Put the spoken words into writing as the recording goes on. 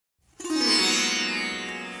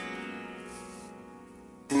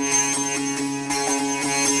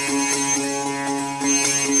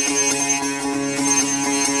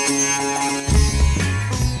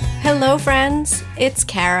Hello, friends. It's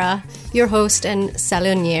Cara, your host and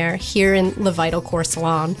salonière here in Le Vital Core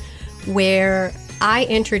Salon, where I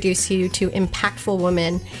introduce you to impactful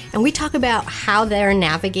women, and we talk about how they're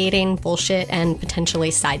navigating bullshit and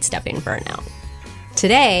potentially sidestepping burnout.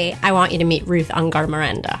 Today, I want you to meet Ruth Ungar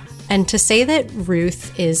Merenda. And to say that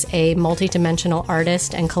Ruth is a multidimensional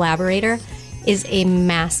artist and collaborator is a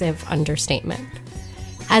massive understatement.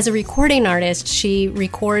 As a recording artist, she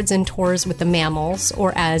records and tours with the Mammals,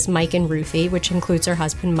 or as Mike and Ruthie, which includes her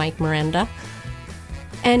husband, Mike Merenda.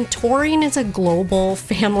 And touring is a global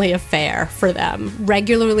family affair for them,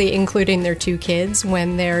 regularly including their 2 kids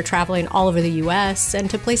when they're traveling all over the US and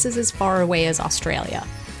to places as far away as Australia.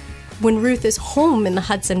 When Ruth is home in the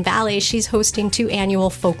Hudson Valley, she's hosting 2 annual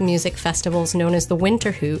folk music festivals known as the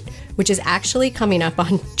Winter Hoot, which is actually coming up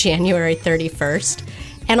on January 31st,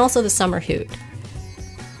 and also the Summer Hoot.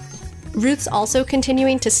 Ruth's also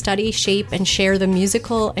continuing to study, shape, and share the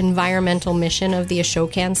musical environmental mission of the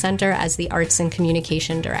Ashokan Center as the Arts and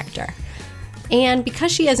Communication Director. And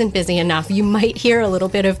because she isn't busy enough, you might hear a little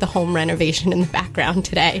bit of the home renovation in the background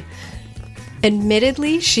today.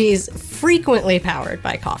 Admittedly, she's frequently powered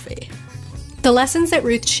by coffee. The lessons that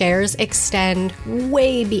Ruth shares extend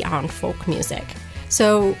way beyond folk music,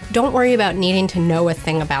 so don't worry about needing to know a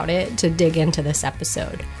thing about it to dig into this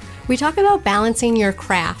episode. We talk about balancing your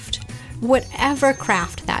craft, whatever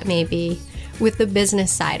craft that may be, with the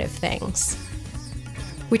business side of things.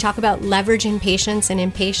 We talk about leveraging patience and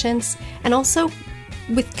impatience, and also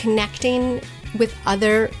with connecting with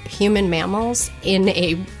other human mammals in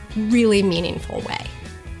a really meaningful way.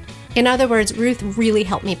 In other words, Ruth really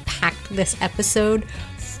helped me pack this episode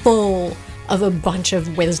full of a bunch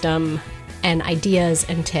of wisdom and ideas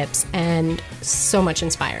and tips and so much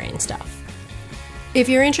inspiring stuff. If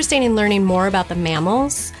you're interested in learning more about the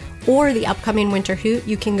Mammals or the upcoming Winter Hoot,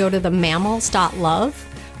 you can go to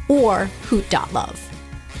themammals.love or hoot.love.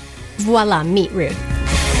 Voila, meet Ruth.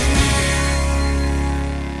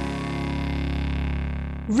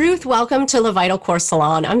 Ruth, welcome to Le Vital Core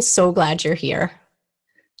Salon. I'm so glad you're here.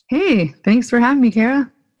 Hey, thanks for having me,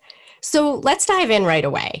 Cara. So let's dive in right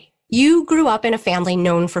away. You grew up in a family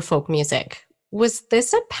known for folk music. Was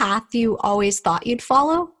this a path you always thought you'd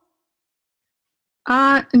follow?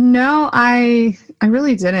 No, I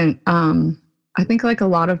really didn't. I think like a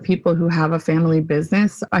lot of people who have a family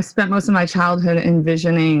business, I spent most of my childhood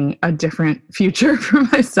envisioning a different future for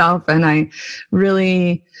myself. And I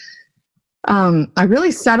really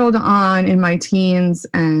settled on, in my teens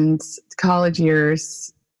and college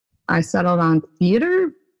years, I settled on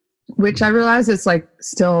theater, which I realize is like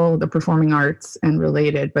still the performing arts and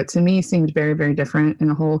related, but to me seemed very, very different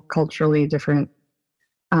in a whole culturally different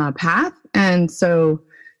path. And so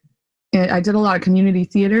I did a lot of community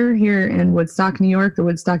theater here in Woodstock, New York. The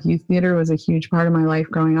Woodstock Youth Theater was a huge part of my life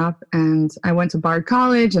growing up. And I went to Bard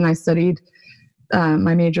College and I studied,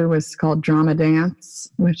 my major was called drama dance,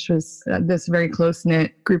 which was this very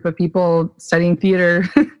close-knit group of people studying theater.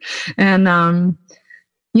 And,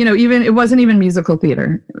 even it wasn't even musical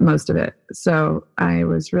theater, most of it. So I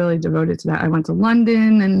was really devoted to that. I went to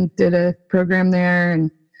London and did a program there, and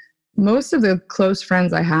most of the close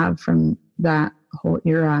friends I have from that whole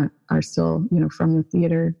era are still, from the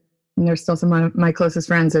theater. And they're still some of my closest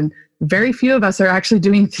friends. And very few of us are actually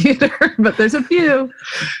doing theater, but there's a few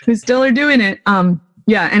who still are doing it.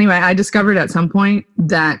 Anyway, I discovered at some point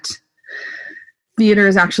that theater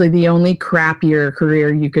is actually the only crappier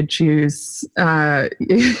career you could choose by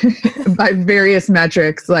various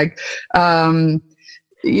metrics, like,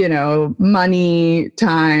 money,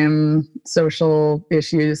 time, social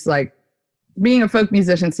issues. Like being a folk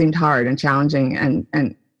musician seemed hard and challenging, and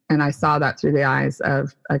I saw that through the eyes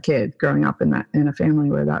of a kid growing up in a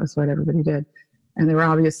family where that was what everybody did. And there were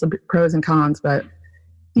obviously pros and cons, but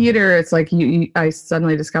theater, it's like I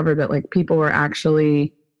suddenly discovered that like people were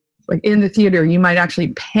actually like in the theater, you might actually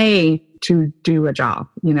pay to do a job,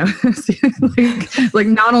 like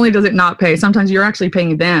not only does it not pay, sometimes you're actually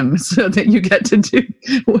paying them so that you get to do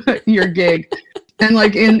your gig. And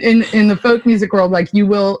like in the folk music world, like you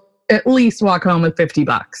will at least walk home with $50,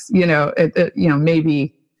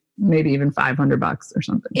 maybe even $500 or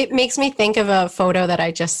something. It makes me think of a photo that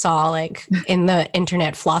I just saw like in the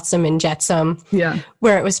internet flotsam and jetsam,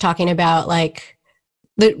 where it was talking about like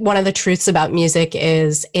one of the truths about music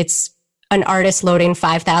is it's an artist loading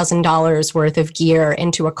 $5,000 worth of gear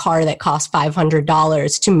into a car that costs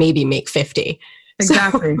 $500 to maybe make $50.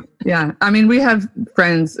 Exactly. Yeah. I mean, we have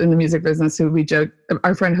friends in the music business who we joke.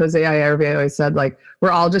 Our friend Jose Ayerbe always said, like,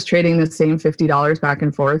 we're all just trading the same $50 back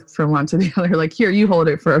and forth from one to the other. Like, here, you hold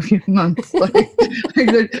it for a few months.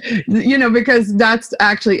 Because that's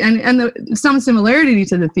actually, some similarity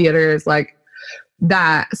to the theater is like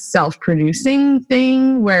that self-producing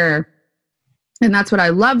thing and that's what I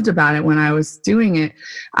loved about it when I was doing it.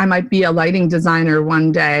 I might be a lighting designer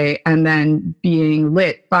one day and then being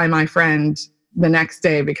lit by my friend the next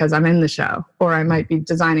day because I'm in the show, or I might be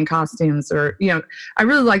designing costumes, or, I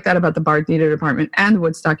really like that about the Bard Theater Department and the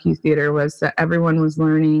Woodstock Youth Theater, was that everyone was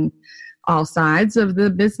learning all sides of the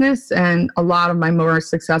business. And a lot of my more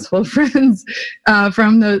successful friends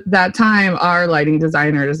from that time are lighting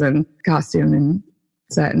designers and costume and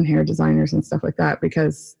set and hair designers and stuff like that,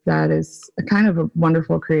 because that is a kind of a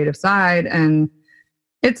wonderful creative side. And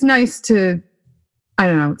it's nice to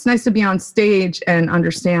be on stage and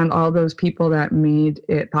understand all those people that made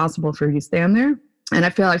it possible for you to stand there. And I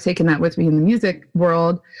feel I've taken that with me in the music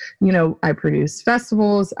world. I produce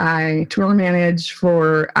festivals, I tour manage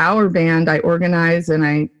for our band, I organize, and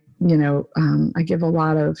I give a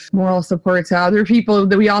lot of moral support to other people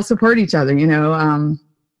that we all support each other.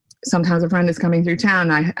 Sometimes a friend is coming through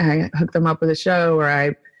town, I hook them up with a show,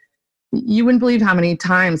 or you wouldn't believe how many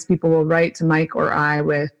times people will write to Mike or I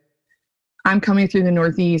with, I'm coming through the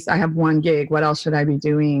Northeast, I have one gig, what else should I be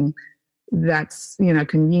doing that's,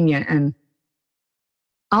 convenient? And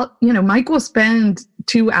Mike will spend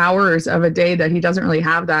 2 hours of a day that he doesn't really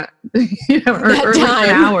have that, or like an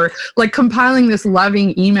hour, like compiling this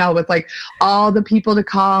loving email with like all the people to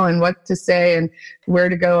call and what to say and where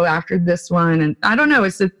to go after this one. And I don't know,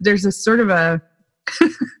 there's a sort of a,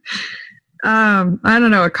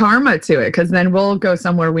 a karma to it, because then we'll go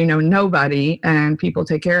somewhere we know nobody and people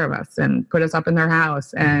take care of us and put us up in their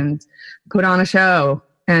house and put on a show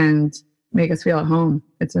and make us feel at home.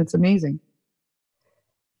 It's amazing.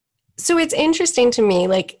 So it's interesting to me,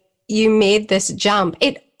 like, you made this jump.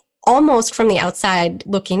 It almost, from the outside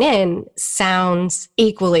looking in, sounds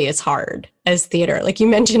equally as hard as theater. Like, you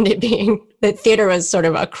mentioned it being that theater was sort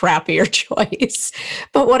of a crappier choice.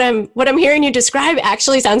 But what I'm hearing you describe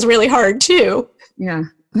actually sounds really hard too. Yeah.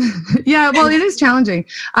 Yeah, well, it is challenging.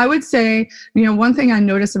 I would say, one thing I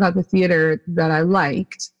noticed about the theater that I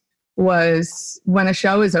liked was when a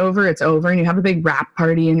show is over, it's over, and you have a big wrap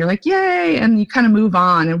party and you're like, yay, and you kind of move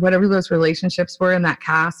on, and whatever those relationships were in that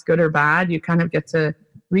cast, good or bad, you kind of get to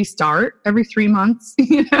restart every 3 months.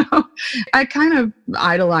 I kind of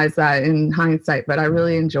idolize that in hindsight, but I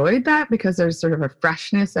really enjoyed that because there's sort of a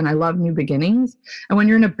freshness, and I love new beginnings. And when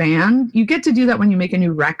you're in a band, you get to do that when you make a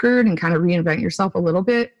new record and kind of reinvent yourself a little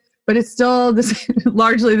bit, but it's still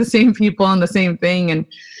largely the same people and the same thing. And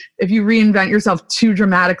if you reinvent yourself too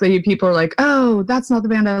dramatically, people are like, oh, that's not the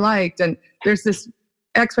band I liked. And there's this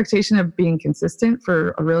expectation of being consistent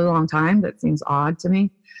for a really long time that seems odd to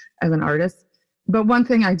me as an artist. But one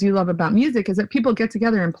thing I do love about music is that people get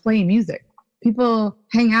together and play music. People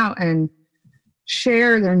hang out and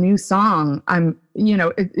share their new song.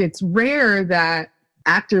 It's rare that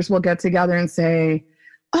actors will get together and say,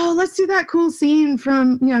 oh, let's do that cool scene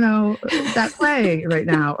from, that play right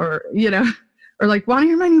now. Or like, want to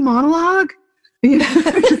hear my new monologue?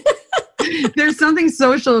 There's something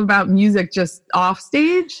social about music just off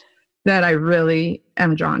stage that I really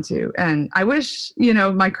am drawn to. And I wish,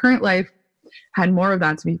 my current life had more of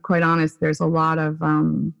that, to be quite honest. There's a lot of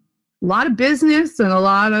business and a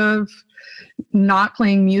lot of not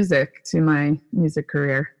playing music to my music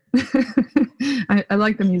career. I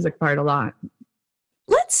like the music part a lot.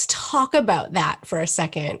 Let's talk about that for a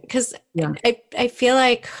second, because yeah. I feel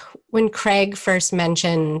like when Craig first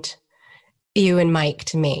mentioned you and Mike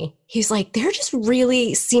to me, he's like, they're just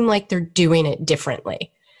really seem like they're doing it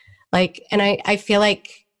differently. Like, and I feel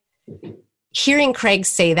like hearing Craig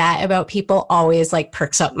say that about people always like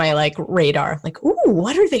perks up my like radar. Like, ooh,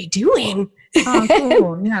 what are they doing? Oh,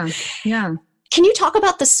 cool. Yeah. Yeah. Can you talk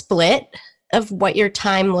about the split of what your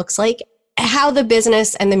time looks like, how the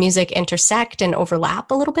business and the music intersect and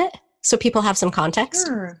overlap a little bit, so people have some context?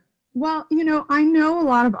 Sure. Well, I know a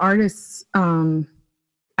lot of artists,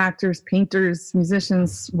 actors, painters,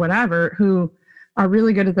 musicians, whatever, who are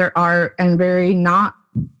really good at their art and very not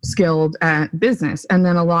skilled at business. And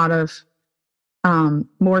then a lot of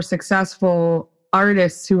more successful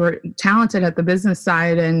artists who are talented at the business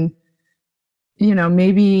side, and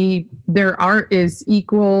maybe their art is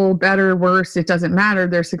equal, better, worse, it doesn't matter.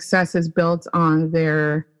 Their success is built on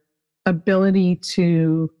their ability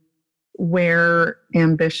to wear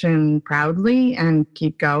ambition proudly and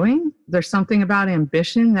keep going. There's something about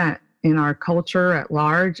ambition that in our culture at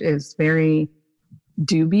large is very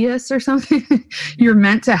dubious or something. You're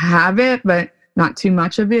meant to have it, but not too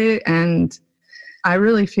much of it. And I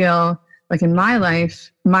really feel like in my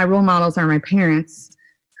life, my role models are my parents,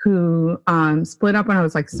 who split up when I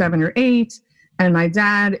was like 7 or 8. And my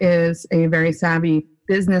dad is a very savvy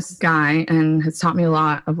business guy and has taught me a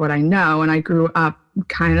lot of what I know. And I grew up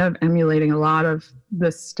kind of emulating a lot of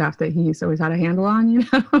the stuff that he's always had a handle on, you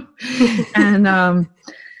know,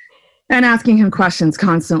 and asking him questions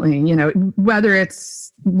constantly, you know, whether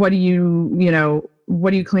it's what do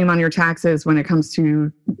you claim on your taxes when it comes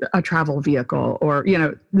to a travel vehicle, or, you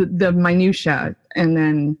know, the minutia, and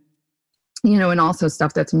then, you know, and also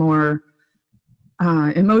stuff that's more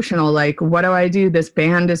emotional, like, what do I do? This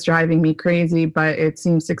band is driving me crazy, but it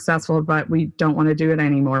seems successful, but we don't want to do it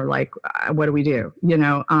anymore. Like, what do we do? You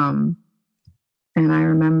know? And I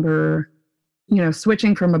remember, you know,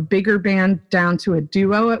 switching from a bigger band down to a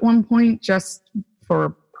duo at one point, just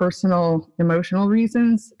for personal emotional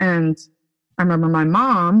reasons. And I remember my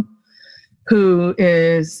mom, who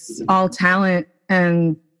is all talent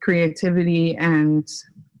and creativity and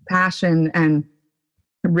passion, and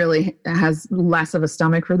really has less of a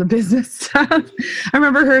stomach for the business stuff. I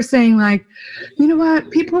remember her saying, like, you know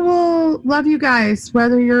what, people will love you guys,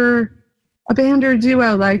 whether you're a band or a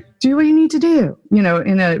duo, like, do what you need to do, you know,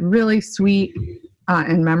 in a really sweet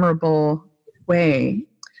and memorable way.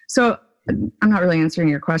 So I'm not really answering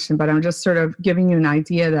your question, but I'm just sort of giving you an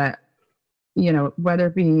idea that, you know, whether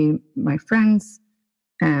it be my friends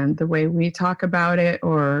and the way we talk about it,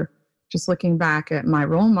 or just looking back at my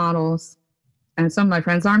role models, and some of my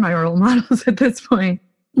friends are my role models at this point,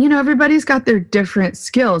 you know, everybody's got their different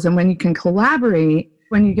skills. And when you can collaborate,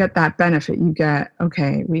 when you get that benefit, you get,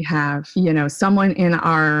 okay, we have, you know, someone in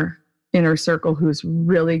our inner circle who's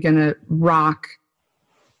really going to rock,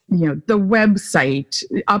 you know, the website,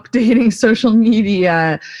 updating social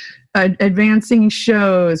media, advancing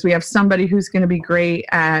shows. We have somebody who's going to be great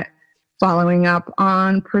at following up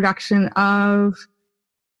on production of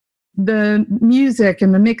the music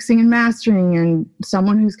and the mixing and mastering, and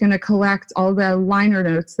someone who's going to collect all the liner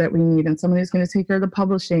notes that we need, and someone who's going to take care of the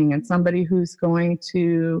publishing, and somebody who's going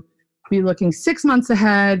to be looking 6 months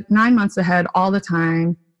ahead, 9 months ahead all the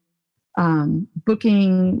time,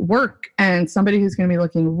 booking work, and somebody who's going to be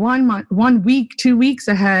looking 1 month, 1 week, 2 weeks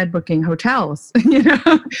ahead, booking hotels, you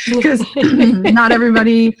know, because not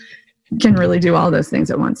everybody can really do all those things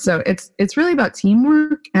at once. So it's really about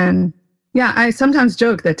teamwork. And yeah, I sometimes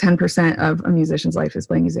joke that 10% of a musician's life is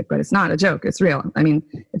playing music, but it's not a joke. It's real. I mean,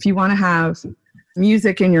 if you want to have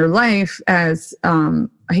music in your life as, I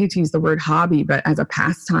hate to use the word hobby, but as a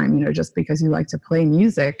pastime, you know, just because you like to play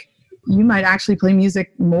music, you might actually play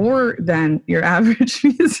music more than your average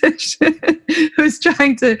musician who's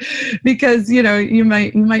trying to, because, you know, you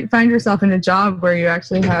might find yourself in a job where you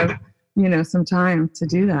actually have, you know, some time to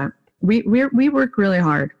do that. We work really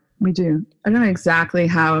hard. We do. I don't know exactly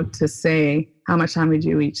how to say how much time we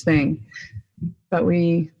do each thing, but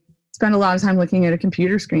we spend a lot of time looking at a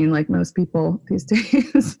computer screen like most people these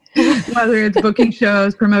days, whether it's booking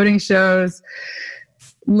shows, promoting shows,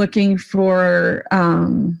 looking for,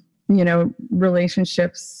 you know,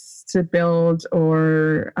 relationships to build,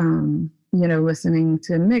 or, you know, listening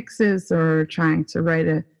to mixes, or trying to write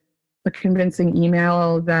a convincing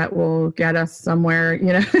email that will get us somewhere,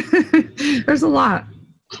 you know. There's a lot.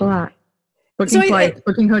 Booking flights,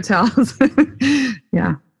 booking hotels.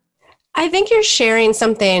 Yeah. I think you're sharing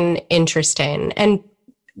something interesting, and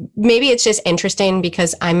maybe it's just interesting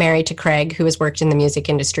because I'm married to Craig, who has worked in the music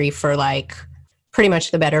industry for like pretty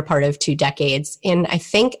much the better part of 2 decades in, I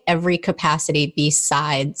think, every capacity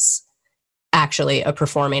besides actually a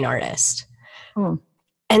performing artist. Oh.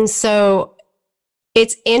 And so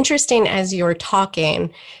it's interesting as you're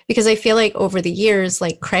talking, because I feel like over the years,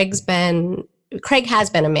 like Craig has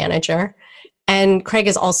been a manager, and Craig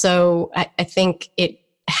is also, I think it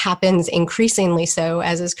happens increasingly so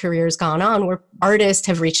as his career has gone on, where artists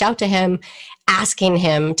have reached out to him, asking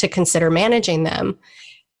him to consider managing them.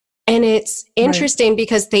 And it's interesting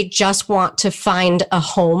because they just want to find a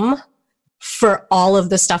home for all of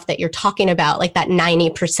the stuff that you're talking about, like that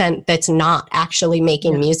 90% that's not actually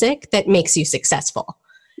making music that makes you successful.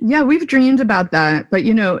 Yeah, we've dreamed about that. But,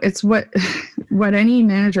 you know, it's what any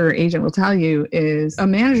manager or agent will tell you is a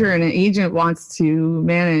manager and an agent wants to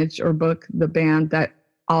manage or book the band that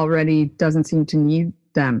already doesn't seem to need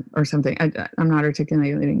them or something. I'm not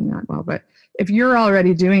articulating that well, but if you're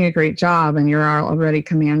already doing a great job and you're already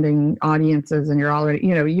commanding audiences and you're already,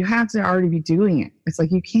 you know, you have to already be doing it. It's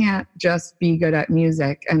like, you can't just be good at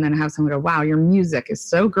music and then have someone go, wow, your music is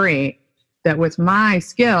so great that with my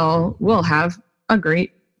skill, we'll have a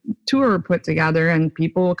great tour put together and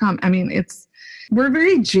people will come. I mean, we're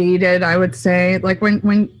very jaded, I would say. Like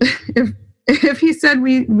when if he said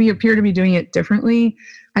we appear to be doing it differently,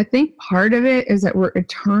 I think part of it is that we're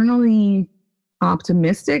eternally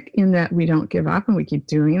optimistic in that we don't give up and we keep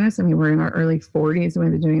doing this. I mean, we're in our early 40s and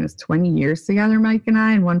we've been doing this 20 years together, Mike and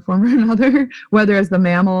I, in one form or another, whether as the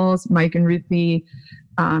Mammals, Mike and Ruthie,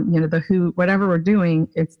 the Who, whatever we're doing,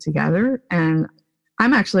 it's together. And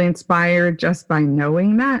I'm actually inspired just by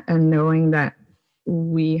knowing that and knowing that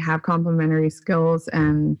we have complementary skills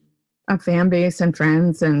and a fan base and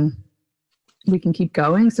friends and we can keep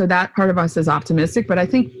going. So that part of us is optimistic, but I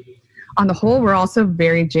think on the whole, we're also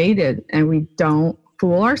very jaded and we don't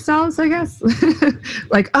fool ourselves, I guess.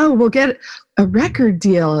 Like, oh, we'll get a record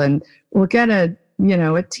deal and we'll get a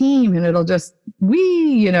team and it'll just,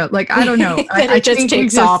 like, I don't know. It just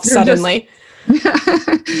takes off suddenly.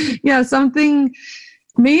 Yeah, something,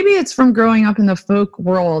 maybe it's from growing up in the folk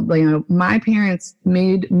world. My parents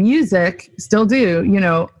made music, still do,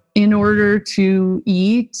 in order to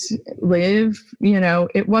eat, live,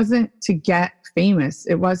 it wasn't to get famous.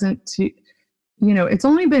 It wasn't to, it's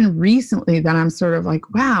only been recently that I'm sort of like,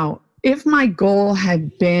 wow, if my goal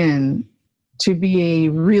had been to be a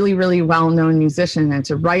really, really well-known musician and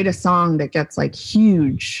to write a song that gets like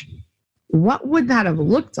huge, what would that have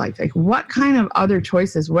looked like? Like, what kind of other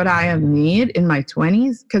choices would I have made in my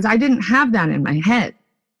 20s? Because I didn't have that in my head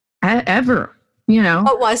ever,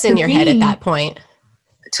 What was in your head at that point?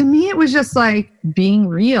 To me, it was just like being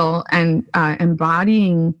real and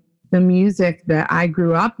embodying the music that I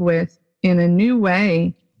grew up with in a new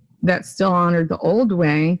way that still honored the old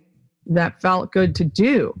way that felt good to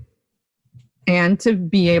do. And to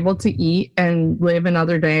be able to eat and live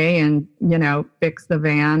another day and, fix the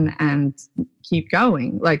van and keep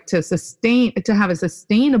going, like to have a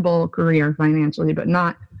sustainable career financially, but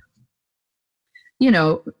not,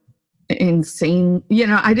 insane.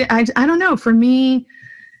 I don't know. For me,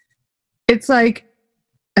 it's like,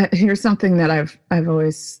 here's something that I've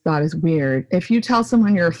always thought is weird. If you tell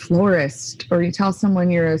someone you're a florist or you tell someone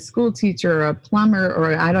you're a school teacher or a plumber,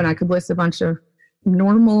 or I don't know, I could list a bunch of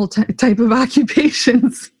normal type of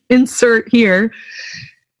occupations, insert here.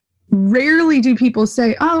 Rarely do people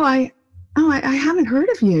say, I haven't heard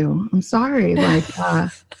of you. I'm sorry. Like,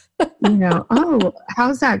 oh,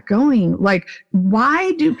 how's that going? Like,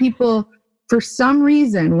 why do people, for some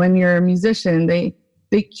reason, when you're a musician, they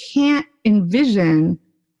can't envision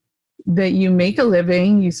that you make a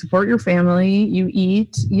living, you support your family, you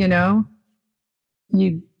eat, you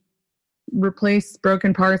replace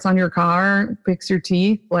broken parts on your car, fix your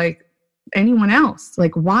teeth like anyone else.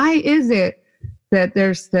 Like, why is it that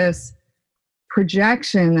there's this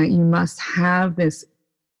projection that you must have this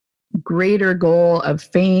greater goal of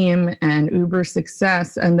fame and uber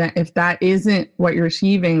success, and that if that isn't what you're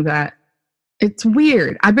achieving, that it's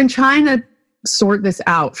weird. I've been trying to sort this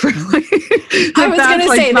out for like I was going to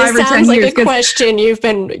say, this sounds like a question you've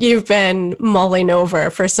been mulling over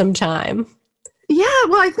for some time. Yeah,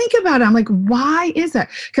 well, I think about it. I'm like, why is that?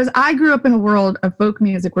 Because I grew up in a world of folk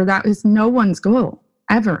music where that is no one's goal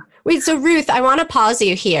ever. Wait, so Ruth, I want to pause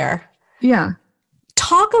you here. Yeah.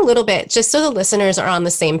 Talk a little bit, just so the listeners are on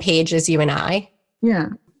the same page as you and I. Yeah.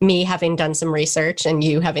 Me having done some research and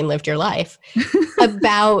you having lived your life,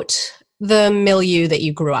 about the milieu that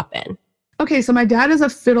you grew up in. Okay, so my dad is a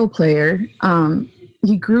fiddle player.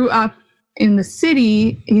 He grew up in the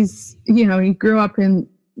city. He grew up in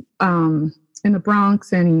the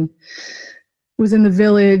Bronx, and he was in the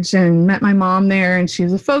Village and met my mom there, and she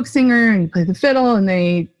was a folk singer and he played the fiddle, and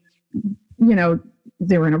they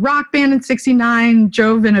were in a rock band in '69,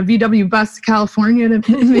 drove in a VW bus to California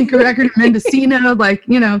to make a record in Mendocino. Like,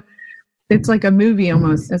 it's like a movie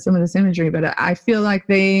almost, some of this imagery, but I feel like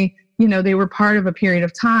they were part of a period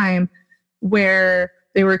of time where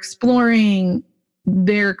they were exploring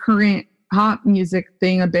their current pop music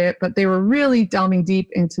thing a bit, but they were really delving deep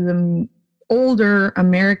into the older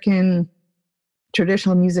American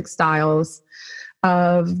traditional music styles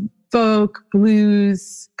of folk,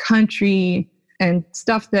 blues, country, and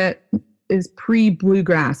stuff that is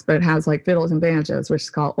pre-bluegrass, but it has like fiddles and banjos, which is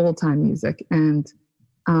called old time music, and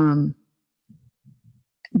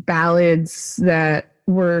ballads that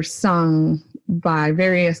were sung by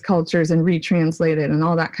various cultures and retranslated and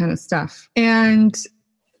all that kind of stuff. And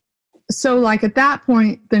so like at that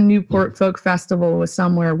point, the Newport Folk Festival was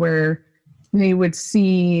somewhere where they would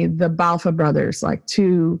see the Balfa brothers, like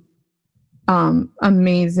two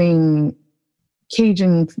amazing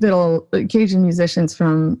Cajun musicians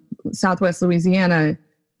from Southwest Louisiana,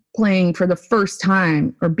 playing for the first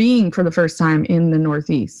time, or being for the first time in the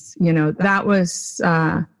Northeast. That was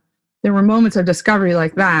there were moments of discovery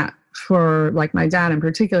like that for like my dad in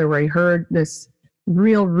particular, where he heard this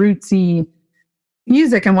real rootsy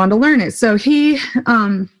music and wanted to learn it. So he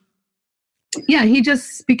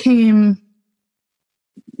just became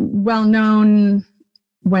well known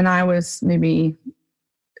when I was maybe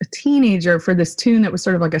a teenager for this tune that was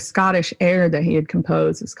sort of like a Scottish air that he had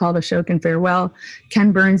composed. It's called Ashokan Farewell.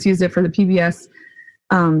 Ken Burns used it for the PBS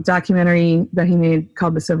documentary that he made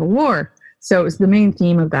called The Civil War. So it was the main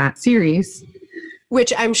theme of that series.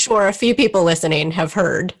 Which I'm sure a few people listening have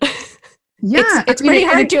heard. Yeah. It's pretty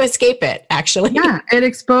hard to escape it, actually. Yeah, it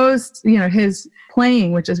exposed, his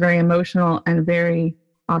playing, which is very emotional and very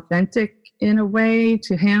authentic in a way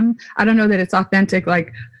to him. I don't know that it's authentic,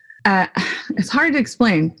 like, it's hard to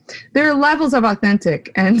explain. There are levels of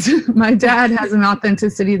authentic, and my dad has an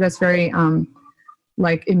authenticity that's very,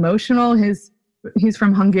 like, emotional. He's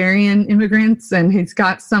from Hungarian immigrants, and he's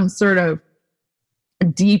got some sort of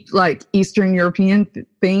deep, like, Eastern European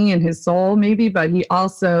thing in his soul, maybe, but he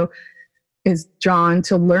also is drawn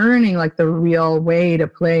to learning, like, the real way to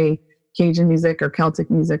play Cajun music or Celtic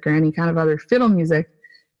music or any kind of other fiddle music.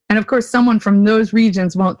 And of course, someone from those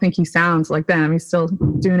regions won't think he sounds like them. He's still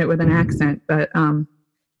doing it with an accent, but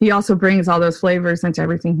he also brings all those flavors into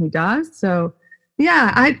everything he does. So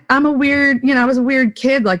yeah, I'm a weird, I was a weird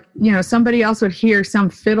kid. Like, somebody else would hear some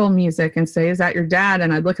fiddle music and say, "Is that your dad?"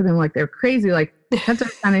 And I'd look at them like they're crazy. Like, that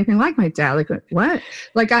doesn't sound anything like my dad. Like, what?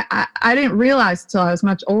 Like, I didn't realize till I was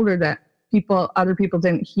much older that other people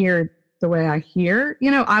didn't hear the way I hear.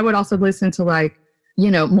 I would also listen to, like,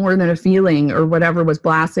 More Than a Feeling or whatever was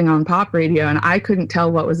blasting on pop radio, and I couldn't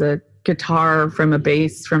tell what was a guitar from a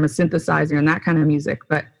bass from a synthesizer and that kind of music.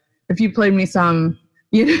 But if you played me some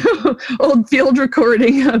old field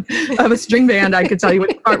recording of a string band, I could tell you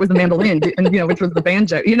which part was the mandolin and which was the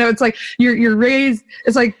banjo. It's like you're raised.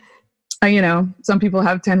 It's like some people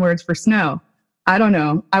have 10 words for snow. I don't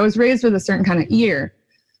know. I was raised with a certain kind of ear.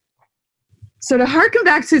 So to harken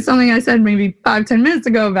back to something I said maybe 5-10 minutes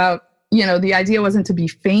ago about, the idea wasn't to be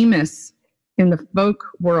famous in the folk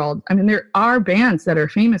world. I mean, there are bands that are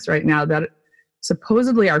famous right now that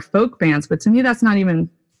supposedly are folk bands, but to me, that's not even,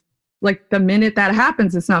 like, the minute that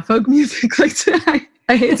happens, it's not folk music. Like,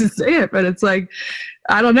 I hate to say it, but it's like,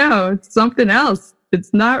 I don't know, it's something else.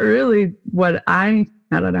 It's not really what I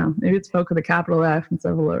don't know. Maybe it's folk with a capital F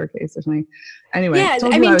instead of a lowercase or something. Anyway, yeah,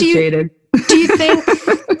 I mean,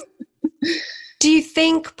 do you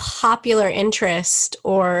think popular interest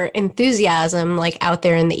or enthusiasm, like, out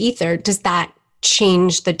there in the ether, does that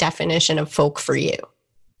change the definition of folk for you?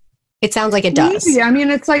 It sounds like it does. Maybe. I mean,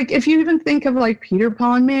 it's like, if you even think of, like, Peter,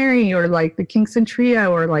 Paul and Mary or, like, the Kingston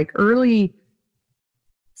Trio or, like, early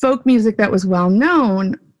folk music that was well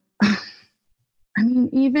known. I mean,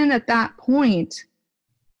 even at that point,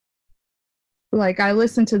 like, I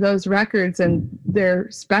listen to those records and they're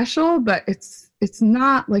special, but it's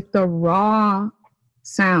not like the raw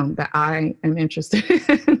sound that I am interested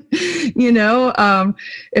in.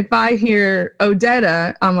 If I hear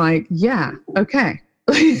Odetta, I'm like, yeah, okay.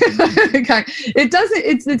 It's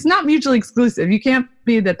not mutually exclusive. You can't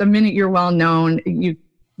be that the minute you're well known,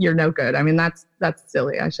 you're no good. I mean, that's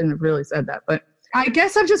silly. I shouldn't have really said that, but I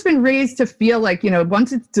guess I've just been raised to feel like,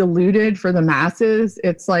 once it's diluted for the masses,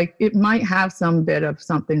 it's like, it might have some bit of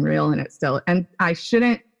something real in it still. And I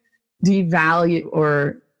shouldn't devalue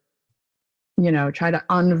or, try to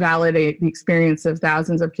unvalidate the experience of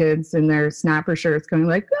thousands of kids in their snapper shirts going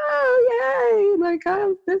like, oh, yay, like,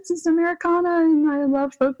 this is Americana and I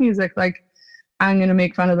love folk music. Like, I'm going to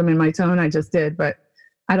make fun of them in my tone. I just did, but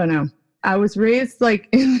I don't know. I was raised, like,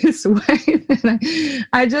 in this way. And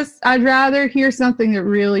I'd rather hear something that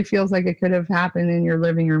really feels like it could have happened in your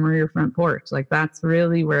living room or your front porch. Like, that's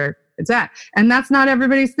really where it's at. And that's not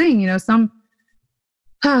everybody's thing.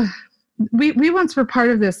 We once were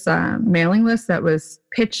part of this mailing list that was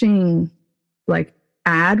pitching, like,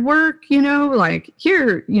 ad work, like,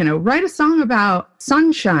 here, write a song about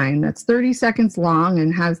sunshine that's 30 seconds long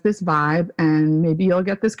and has this vibe, and maybe you'll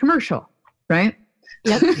get this commercial, right?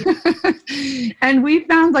 Yep. And we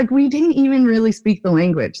found, like, we didn't even really speak the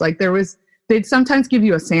language. Like, they'd sometimes give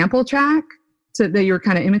you a sample track that you were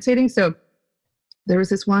kind of imitating. So there was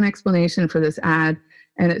this one explanation for this ad,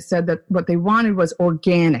 and it said that what they wanted was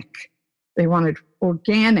organic. They wanted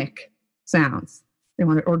organic sounds. They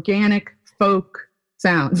wanted organic folk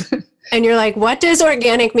sounds. And you're like, what does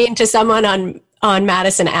organic mean to someone on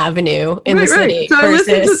Madison Avenue in the city? So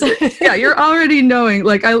versus... yeah, you're already knowing.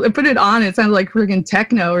 Like, I put it on, it sounded like friggin'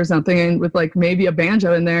 techno or something, and with, like, maybe a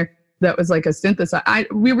banjo in there that was like a synthesizer.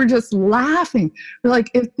 We were just laughing. We're like,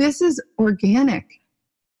 if this is organic,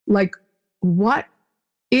 like, what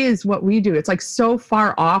is what we do. It's like so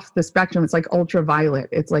far off the spectrum. It's like ultraviolet.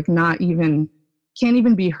 It's like not even, can't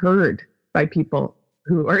even be heard by people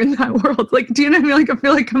who are in that world. Like, do you know what I mean? Like, I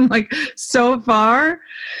feel like I'm like so far.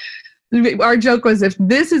 Our joke was, if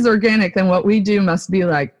this is organic, then what we do must be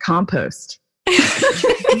like compost.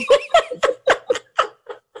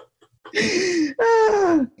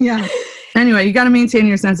 Yeah. Anyway, you got to maintain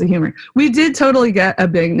your sense of humor. We did totally get a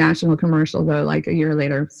big national commercial though, like a year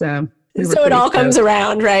later. So it all comes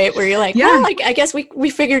around, right? Where you're like, yeah, well, I guess we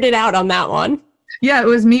figured it out on that one. Yeah, it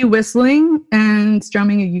was me whistling and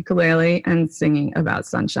strumming a ukulele and singing about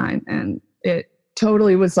sunshine. And it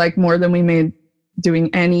totally was like more than we made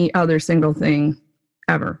doing any other single thing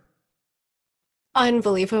ever.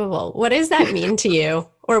 Unbelievable. What does that mean to you?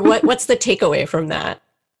 Or what's the takeaway from that?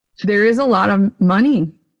 There is a lot of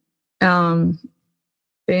money in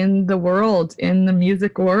the world, in the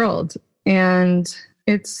music world. And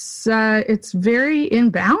it's very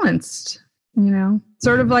imbalanced, you know,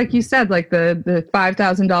 sort of like you said, like the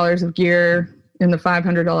 $5,000 of gear in the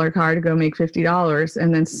 $500 car to go make $50.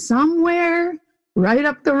 And then somewhere right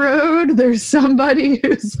up the road, there's somebody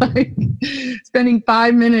who's like spending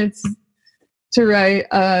 5 minutes to write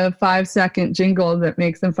a 5-second jingle that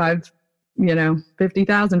makes them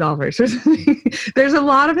 $50,000 or something. There's a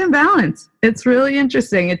lot of imbalance. It's really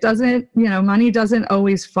interesting. It doesn't, money doesn't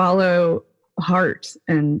always follow heart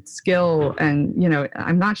and skill. And,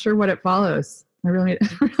 I'm not sure what it follows. I really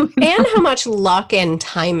and how much luck and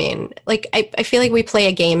timing. Like, I feel like we play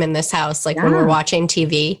a game in this house, like when we're watching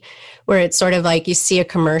TV, where it's sort of like you see a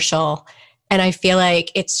commercial. And I feel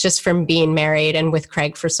like it's just from being married and with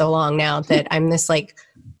Craig for so long now that I'm this like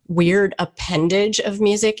weird appendage of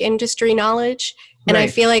music industry knowledge. And I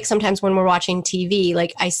feel like sometimes when we're watching TV,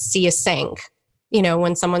 like I see a sync,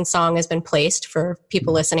 when someone's song has been placed, for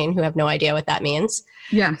people listening who have no idea what that means.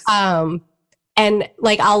 Yes. And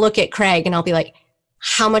like, I'll look at Craig and I'll be like,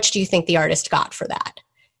 how much do you think the artist got for that?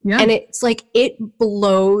 Yeah. And it's like, it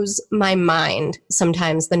blows my mind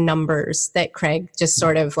sometimes, the numbers that Craig just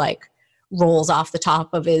sort of like rolls off the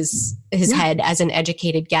top of his head as an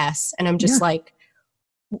educated guess. And I'm just like,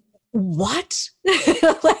 what?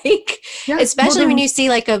 Like, especially when you see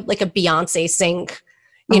like a Beyonce sync,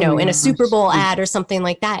 in a Super Bowl ad or something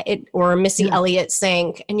like that, or a Missy Elliott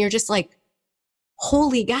sync. And you're just like,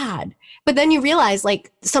 holy God. But then you realize,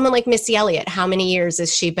 like, someone like Missy Elliott, how many years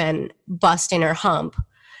has she been busting her hump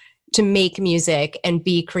to make music and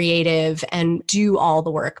be creative and do all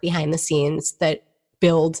the work behind the scenes that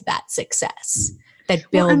build that success, that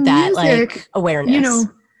build that music, like awareness.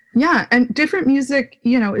 Yeah. And different music,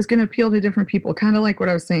 is going to appeal to different people. Kind of like what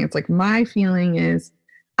I was saying. It's like, my feeling is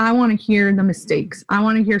I want to hear the mistakes. I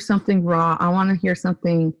want to hear something raw. I want to hear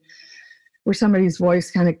something where somebody's voice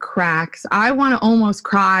kind of cracks. I want to almost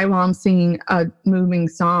cry while I'm singing a moving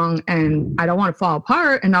song, and I don't want to fall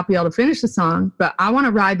apart and not be able to finish the song, but I want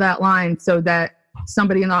to ride that line so that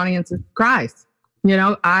somebody in the audience cries.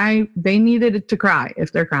 They needed it to cry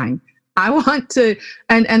if they're crying. I want to,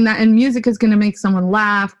 and music is going to make someone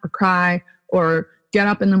laugh or cry or get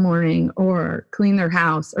up in the morning or clean their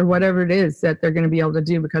house or whatever it is that they're going to be able to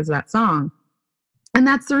do because of that song. And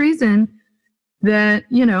that's the reason that,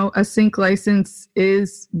 a sync license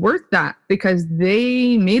is worth that, because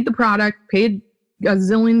they made the product, paid $1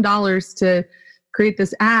 zillion to create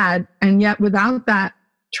this ad. And yet without that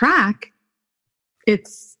track,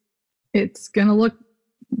 it's going to look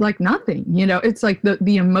like nothing. It's like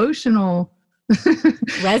the emotional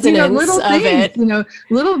resonance little of things, it.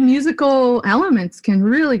 Little musical elements can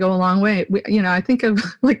really go a long way. I think of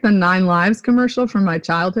like the 9 Lives commercial from my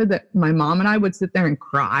childhood that my mom and I would sit there and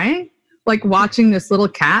cry, like watching this little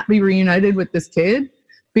cat be reunited with this kid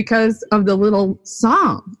because of the little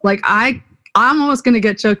song. Like I'm almost going to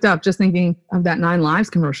get choked up just thinking of that 9 Lives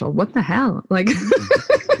commercial. What the hell? Like,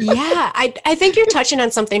 yeah, I think you're touching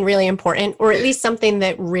on something really important, or at least something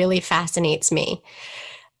that really fascinates me.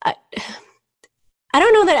 I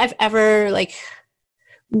don't know that I've ever like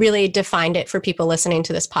really defined it for people listening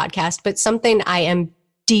to this podcast, but something I am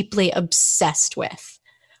deeply obsessed with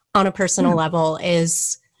on a personal level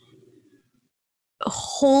is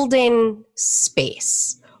holding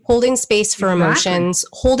space for emotions,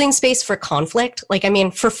 holding space for conflict. Like,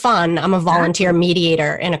 for fun, I'm a volunteer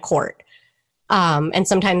mediator in a court. And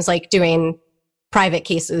sometimes like doing private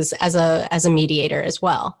cases as a mediator as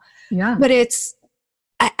well. Yeah. But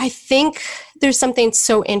I think there's something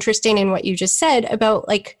so interesting in what you just said about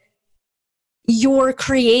like you're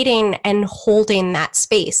creating and holding that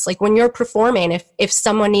space. Like when you're performing, if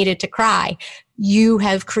someone needed to cry, you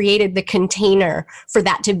have created the container for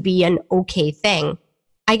that to be an okay thing.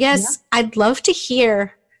 I guess I'd love to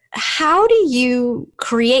hear how do you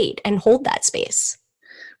create and hold that space?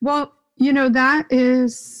 Well, that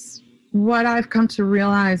is what I've come to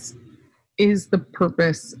realize is the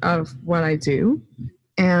purpose of what I do.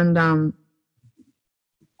 And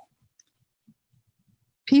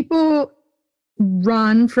people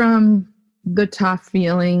run from the tough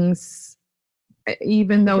feelings,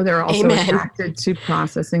 even though they're also attracted to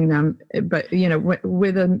processing them. But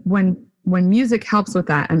when music helps with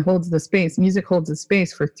that and holds the space, music holds the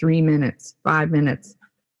space for 3 minutes, 5 minutes,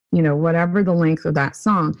 whatever the length of that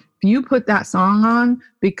song. If you put that song on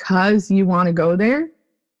because you want to go there,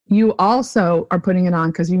 you also are putting it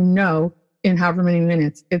on because in however many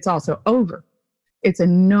minutes it's also over. It's a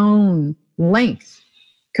known length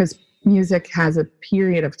because music has a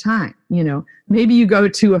period of time. Maybe you go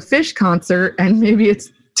to a Fish concert and maybe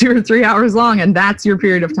it's 2 or 3 hours long, and that's your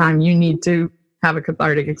period of time you need to have a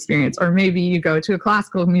cathartic experience. Or maybe you go to a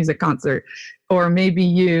classical music concert, or maybe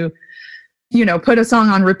you put a song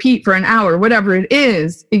on repeat for an hour, whatever it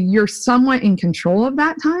is. You're somewhat in control of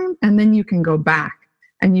that time, and then you can go back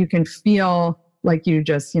and you can feel like you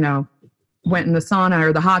just went in the sauna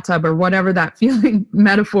or the hot tub or whatever that feeling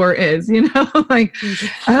metaphor is, like,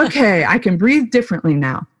 okay, I can breathe differently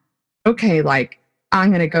now. Okay, like I'm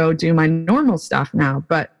going to go do my normal stuff now,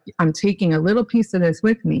 but I'm taking a little piece of this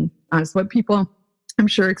with me. It's what people, I'm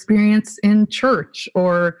sure, experience in church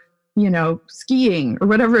or, skiing or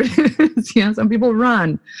whatever it is. Some people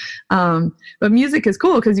run. But music is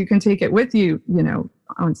cool because you can take it with you,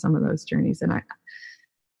 on some of those journeys.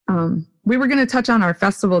 And we were going to touch on our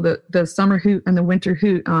festival, the Summer Hoot and the Winter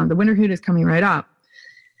Hoot. The Winter Hoot is coming right up.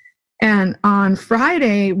 And on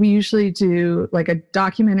Friday, we usually do like a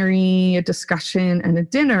documentary, a discussion, and a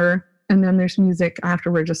dinner. And then there's music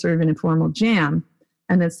afterward, just sort of an informal jam.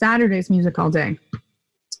 And then Saturday's music all day.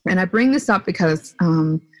 And I bring this up because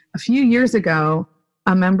a few years ago,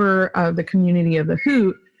 a member of the community of the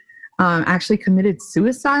Hoot actually committed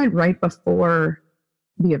suicide right before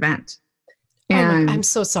the event. And I'm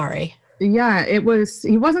so sorry. Yeah,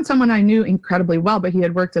 he wasn't someone I knew incredibly well, but he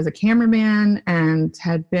had worked as a cameraman and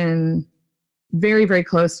had been very, very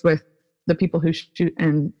close with the people who shoot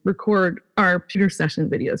and record our computer session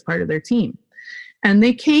videos, part of their team. And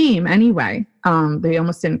they came anyway. They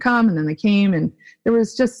almost didn't come, and then they came, and there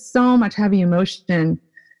was just so much heavy emotion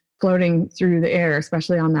floating through the air,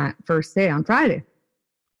 especially on that first day on Friday.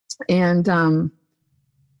 And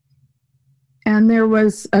there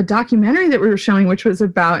was a documentary that we were showing, which was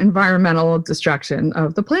about environmental destruction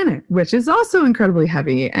of the planet, which is also incredibly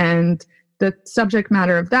heavy. And the subject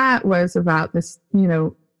matter of that was about this,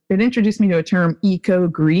 it introduced me to a term, eco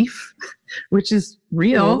grief, which is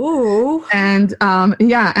real. Ooh. And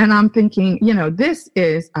and I'm thinking, this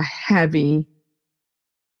is a heavy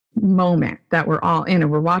moment that we're all in,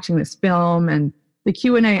 and we're watching this film, and the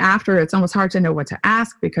Q&A after, it's almost hard to know what to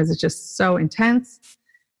ask because it's just so intense.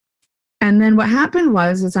 And then what happened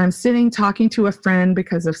was I'm sitting talking to a friend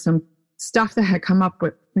because of some stuff that had come up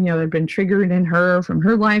with, that had been triggered in her from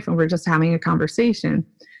her life, and we're just having a conversation.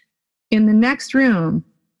 In the next room,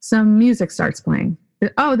 some music starts playing.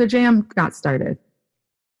 Oh, the jam got started.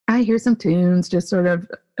 I hear some tunes, just sort of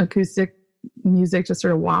acoustic music, just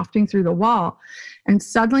sort of wafting through the wall. And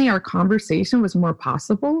suddenly our conversation was more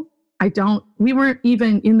possible. We weren't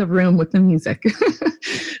even in the room with the music,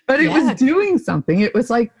 but it was doing something. It was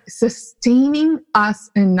like sustaining us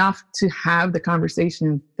enough to have the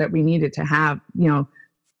conversation that we needed to have.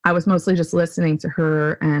 I was mostly just listening to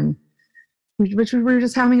her, and we were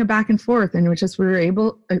just having a back and forth, and we were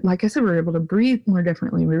able, like I said, we were able to breathe more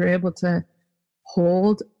differently. We were able to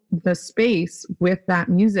hold the space with that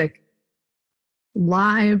music,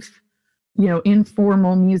 live,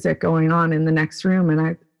 informal music going on in the next room.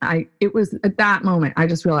 And it was at that moment, I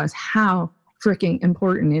just realized how freaking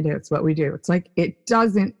important it is what we do. It's like, it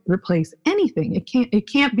doesn't replace anything.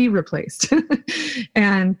 It can't be replaced.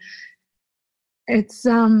 And it's,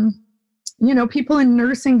 people in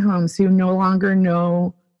nursing homes who no longer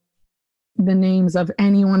know the names of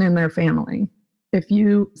anyone in their family. If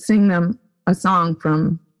you sing them a song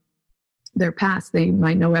from their past, they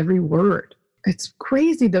might know every word. It's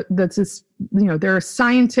crazy that's this, there are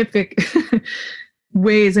scientific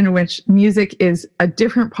ways in which music is a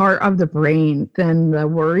different part of the brain than the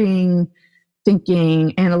worrying,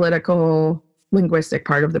 thinking, analytical, linguistic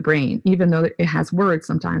part of the brain. Even though it has words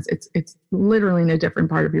sometimes, it's literally in a different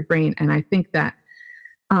part of your brain. And I think that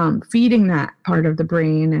feeding that part of the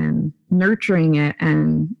brain and nurturing it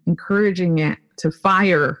and encouraging it to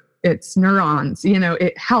fire its neurons,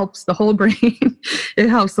 it helps the whole brain. It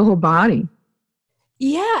helps the whole body.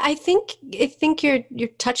 Yeah, I think you're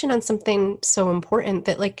touching on something so important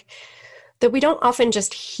that, like, that we don't often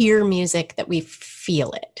just hear music, that we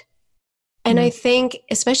feel it. And I think,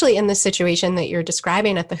 especially in the situation that you're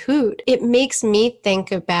describing at the Hoot, it makes me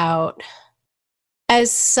think about, as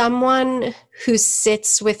someone who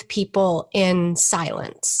sits with people in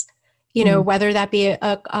silence, you know, whether that be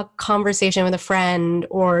a conversation with a friend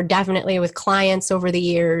or definitely with clients over the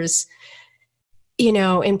years, you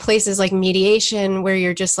know, in places like mediation where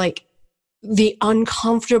you're just like, the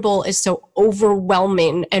uncomfortable is so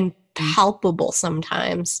overwhelming and palpable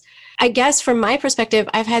sometimes. I guess from my perspective,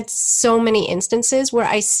 I've had so many instances where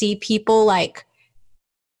I see people like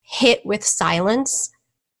hit with silence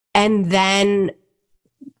and then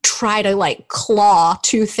try to like claw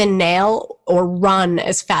tooth and nail or run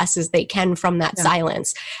as fast as they can from that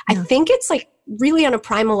silence. I think it's like really on a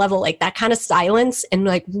primal level, like that kind of silence and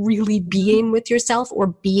like really being with yourself or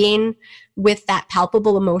being with that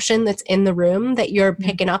palpable emotion that's in the room, that you're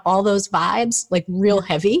picking up all those vibes like real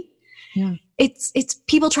heavy. Yeah. It's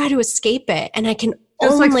people try to escape it. And I can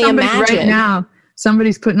Just only like imagine right now,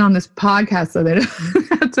 somebody's putting on this podcast so they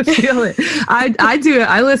don't have to feel it. I do it.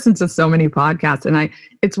 I listen to so many podcasts, and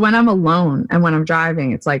it's when I'm alone and when I'm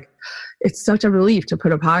driving, it's like, it's such a relief to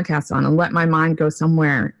put a podcast on and let my mind go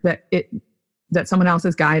somewhere that someone else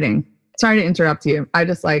is guiding. Sorry to interrupt you. I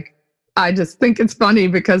just think it's funny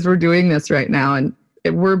because we're doing this right now and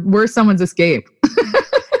we're someone's escape.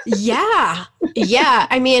 Yeah.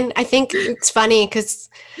 I mean, I think it's funny because,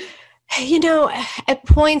 you know, at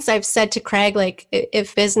points I've said to Craig, like,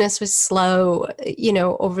 if business was slow, you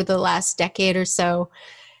know, over the last decade or so,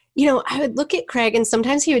 you know, I would look at Craig and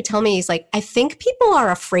sometimes he would tell me, he's like, I think people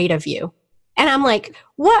are afraid of you. And I'm like,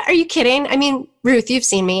 what? Are you kidding? I mean, Ruth, you've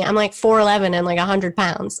seen me. I'm like 4'11" and like 100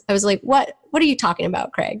 pounds. I was like, what are you talking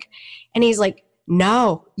about, Craig? And he's like,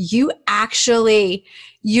 no, you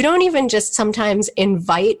don't even just sometimes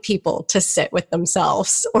invite people to sit with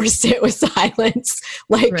themselves or sit with silence.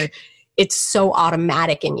 Like, it's so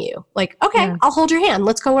automatic in you. Like, okay, I'll hold your hand.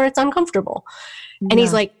 Let's go where it's uncomfortable. And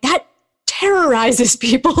he's like, that terrorizes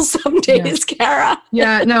people some days, Kara.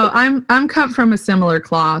 Yeah, no, I'm cut from a similar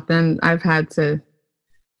cloth, and I've had to.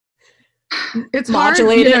 It's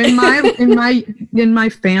modulate hard, you know, in my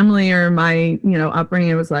family or my, you know, upbringing.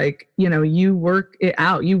 It was like, you know, you work it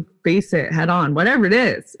out, you face it head on, whatever it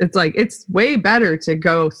is. It's like, it's way better to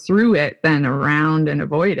go through it than around and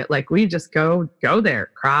avoid it. Like, we just go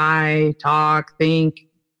there, cry, talk, think,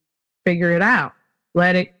 figure it out,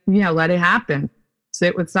 let it happen.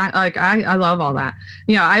 Sit with silence. Like, I love all that.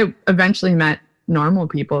 You know, I eventually met normal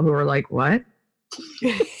people who were like, what?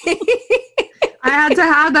 I had to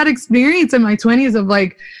have that experience in my 20s of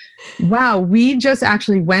like, wow, we just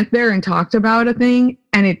actually went there and talked about a thing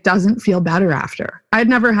and it doesn't feel better after. I'd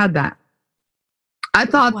never had that. I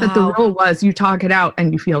thought that the rule was you talk it out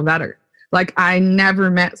and you feel better. Like, I never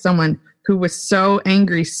met someone who was so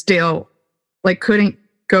angry still, like, couldn't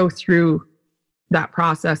go through that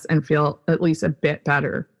process and feel at least a bit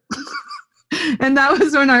better. And that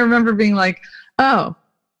was when I remember being like, oh,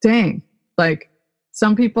 dang, like,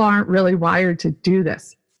 some people aren't really wired to do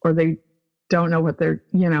this, or they don't know what they're,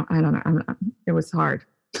 you know, I don't know. It was hard.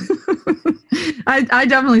 I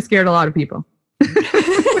definitely scared a lot of people.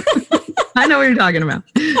 I know what you're talking about.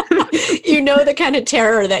 You know, the kind of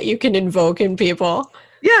terror that you can invoke in people.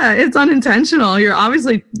 Yeah, it's unintentional. You're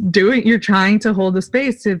obviously you're trying to hold the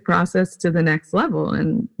space to process to the next level,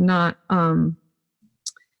 and not,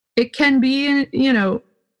 it can be, you know,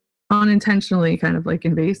 unintentionally kind of like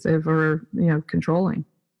invasive or, you know, controlling.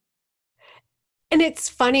 And it's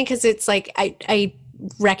funny because it's like, I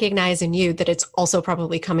recognize in you that it's also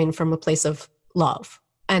probably coming from a place of love.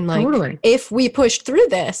 And like, totally. If we push through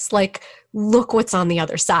this, like, look what's on the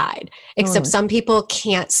other side. Except some people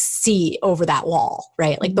can't see over that wall,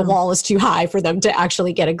 right? Like, the wall is too high for them to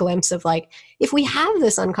actually get a glimpse of, like, if we have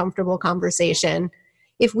this uncomfortable conversation,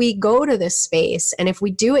 if we go to this space and if we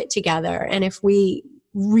do it together, and if we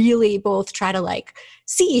really both try to like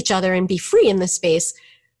see each other and be free in this space,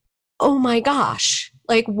 oh my gosh,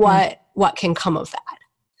 like, what can come of that?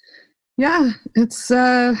 Yeah, it's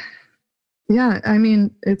I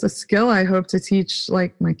mean, it's a skill I hope to teach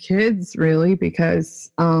like my kids, really,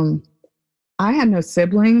 because I had no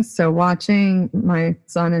siblings, so watching my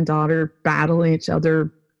son and daughter battle each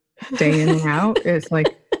other day in and out is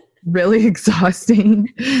like really exhausting.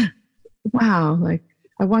 Wow, like,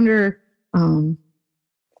 I wonder,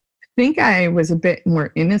 I think I was a bit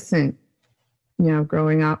more innocent, you know,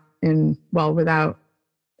 growing up without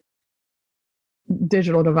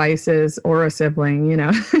digital devices or a sibling, you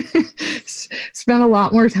know. Spent a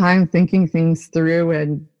lot more time thinking things through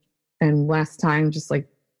and less time just like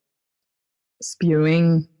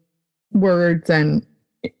spewing words and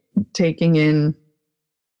taking in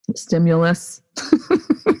stimulus.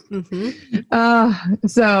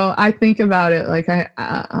 So I think about it like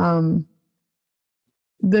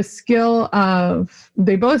the skill of,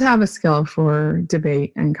 they both have a skill for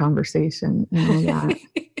debate and conversation and all that.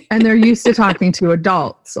 And they're used to talking to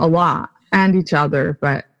adults a lot and each other.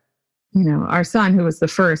 But, you know, our son, who was the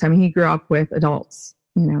first, I mean, he grew up with adults,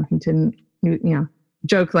 you know,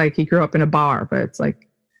 joke like he grew up in a bar, but it's like,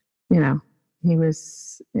 you know, he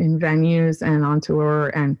was in venues and on tour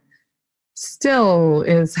and still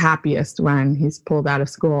is happiest when he's pulled out of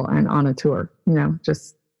school and on a tour, you know,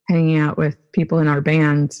 just hanging out with people in our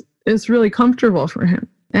band is really comfortable for him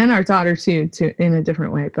and our daughter too, in a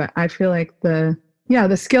different way. But I feel like the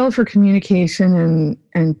skill for communication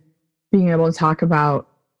and being able to talk about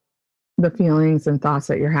the feelings and thoughts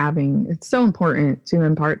that you're having, it's so important to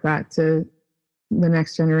impart that to the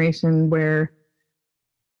next generation, where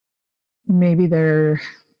maybe they're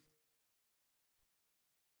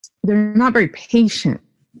not very patient,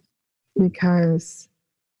 because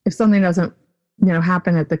if something doesn't, you know,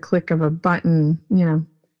 happen at the click of a button, you know,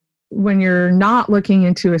 when you're not looking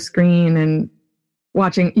into a screen and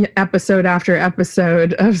watching episode after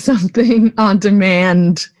episode of something on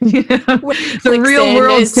demand, you know, the real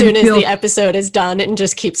world as soon as the episode is done, it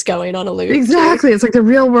just keeps going on a loop. Exactly. It's like the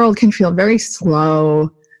real world can feel very slow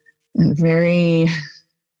and very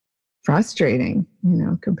frustrating, you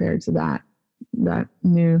know, compared to that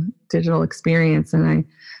new digital experience. And I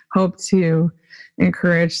hope to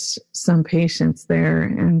encourage some patience there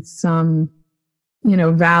and some, you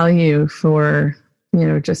know, value for, you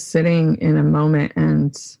know, just sitting in a moment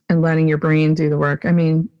and letting your brain do the work. I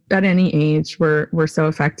mean, at any age, we're so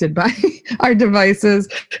affected by our devices.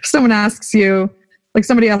 If someone asks you, like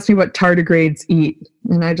somebody asked me what tardigrades eat,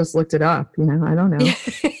 and I just looked it up, you know, I don't know.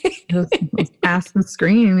 just ask the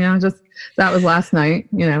screen, you know, that was last night,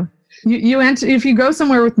 you know. You enter, if you go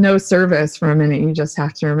somewhere with no service for a minute, you just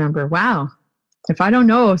have to remember, wow, if I don't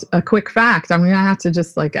know a quick fact, I'm going to have to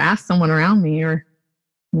just like ask someone around me, or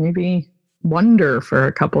maybe wonder for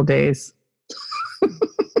a couple days.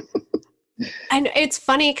 And it's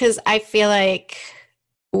funny because I feel like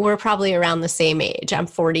we're probably around the same age. I'm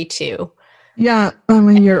 42. Yeah, I'm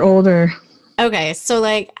a year older. Okay, so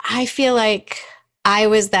like I feel like I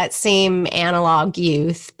was that same analog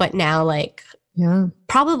youth, but now like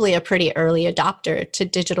probably a pretty early adopter to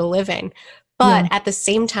digital living. But at the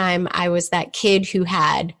same time, I was that kid who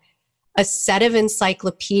had a set of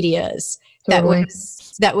encyclopedias that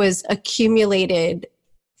was accumulated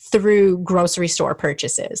through grocery store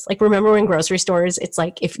purchases. Like, remember when grocery stores, it's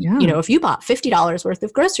like, if you know, if you bought $50 worth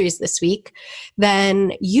of groceries this week,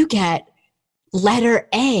 then you get letter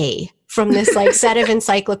A from this like set of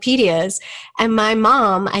encyclopedias. And my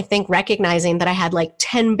mom, I think, recognizing that I had like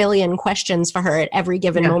 10 billion questions for her at every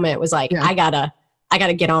given moment, was like, I gotta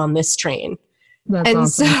get on this train. That's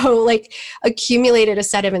awesome. So like accumulated a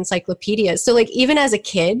set of encyclopedias. So like even as a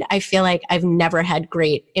kid, I feel like I've never had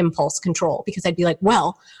great impulse control, because I'd be like,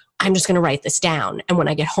 well, I'm just going to write this down, and when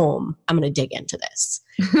I get home, I'm going to dig into this.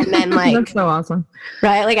 And then like, that's so awesome.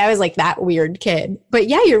 Right? Like I was like that weird kid. But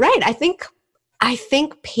yeah, you're right. I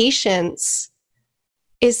think patience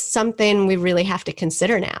is something we really have to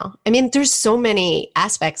consider now. I mean, there's so many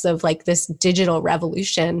aspects of like this digital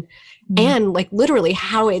revolution and like literally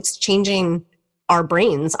how it's changing our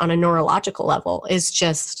brains on a neurological level is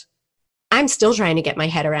just, I'm still trying to get my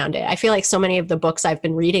head around it. I feel like so many of the books I've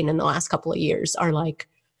been reading in the last couple of years are like,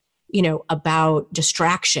 you know, about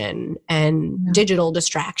distraction and digital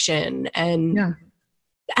distraction. And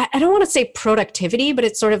I don't want to say productivity, but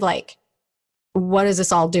it's sort of like, what is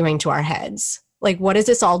this all doing to our heads? Like, what is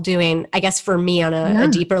this all doing? I guess for me on a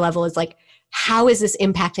deeper level is like, how is this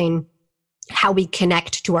impacting how we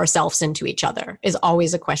connect to ourselves and to each other is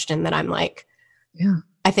always a question that I'm like,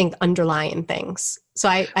 I think underlying things. So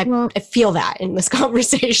I feel that in this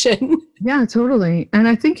conversation. Yeah, totally. And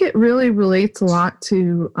I think it really relates a lot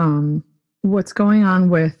to what's going on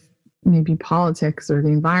with maybe politics or the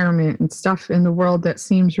environment and stuff in the world that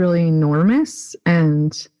seems really enormous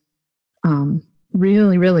and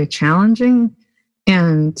really, really challenging.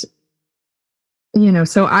 And, you know,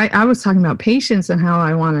 so I was talking about patience and how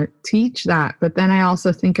I want to teach that. But then I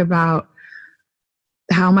also think about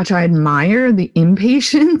how much I admire the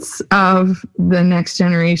impatience of the next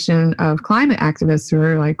generation of climate activists who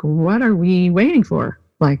are like, what are we waiting for?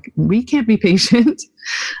 Like, we can't be patient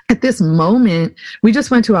at this moment. We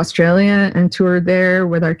just went to Australia and toured there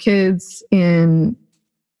with our kids in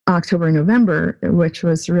October and November, which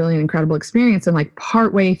was really an incredible experience. And like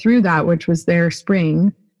partway through that, which was their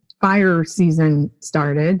spring, fire season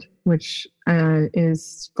started, which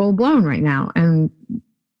is full blown right now. And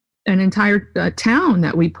an entire town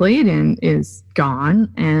that we played in is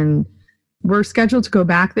gone, and we're scheduled to go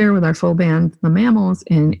back there with our full band, the Mammals,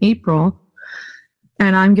 in April.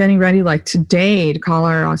 And I'm getting ready like today to call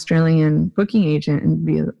our Australian booking agent and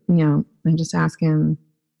be, and just ask him,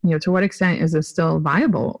 to what extent is this still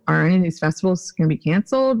viable? Are any of these festivals going to be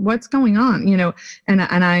canceled? What's going on? And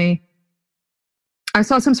I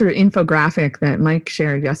saw some sort of infographic that Mike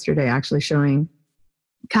shared yesterday, actually showing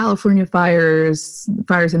California fires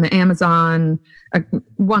in the Amazon,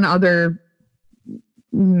 one other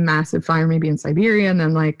massive fire maybe in Siberia, and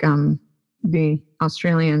then like the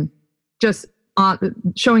Australian, just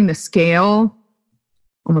showing the scale,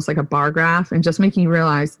 almost like a bar graph, and just making you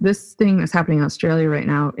realize this thing that's happening in Australia right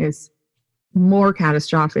now is more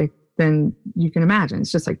catastrophic than you can imagine.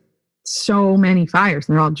 It's just like so many fires,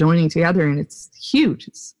 and they're all joining together, and it's huge.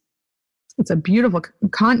 It's a beautiful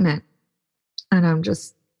continent. And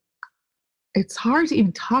it's hard to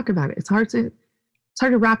even talk about it. It's hard to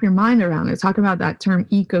wrap your mind around it. Talk about that term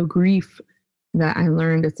eco grief that I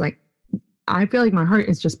learned. It's like, I feel like my heart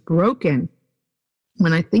is just broken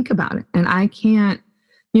when I think about it. And I can't,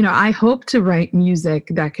 I hope to write music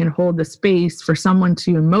that can hold the space for someone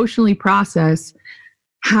to emotionally process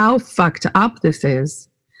how fucked up this is,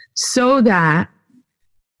 so that,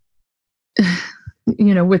 I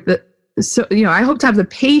hope to have the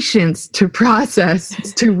patience to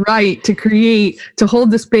process, to write, to create, to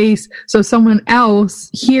hold the space, so someone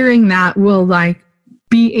else hearing that will like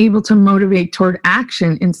be able to motivate toward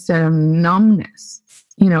action instead of numbness.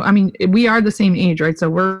 We are the same age, right? So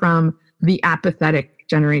we're from the apathetic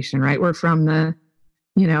generation, right? We're from the,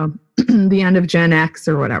 the end of Gen X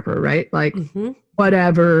or whatever, right? Like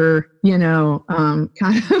whatever, kind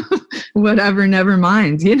of whatever, never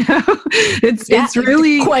mind, it's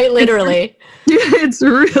really quite literally, it's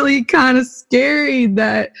really kind of scary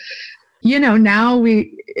that, now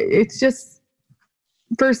it's just,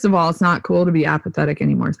 first of all, it's not cool to be apathetic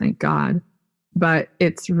anymore, thank God. But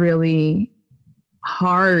it's really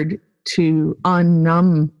hard to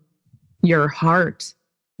unnumb your heart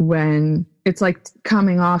when it's like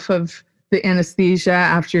coming off of the anesthesia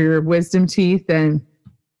after your wisdom teeth, and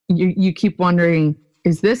you keep wondering,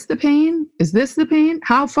 is this the pain? Is this the pain?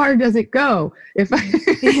 How far does it go? If I,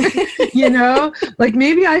 like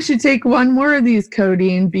maybe I should take one more of these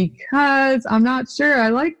codeine because I'm not sure I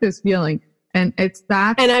like this feeling. And it's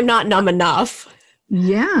that. And I'm not numb enough.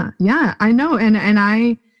 Yeah, I know. And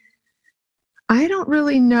I don't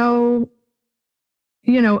really know,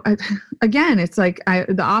 again, it's like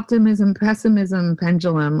the optimism, pessimism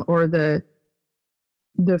pendulum, or the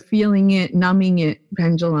feeling it, numbing it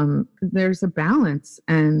pendulum. There's a balance,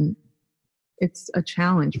 and it's a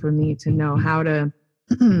challenge for me to know how to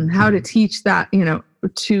teach that,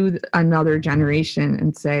 to another generation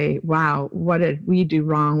and say, wow, what did we do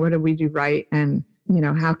wrong? What did we do right? And,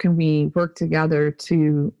 how can we work together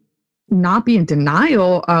to not be in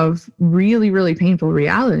denial of really, really painful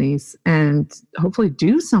realities and hopefully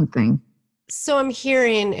do something. So I'm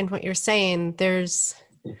hearing in what you're saying,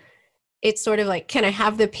 it's sort of like, can I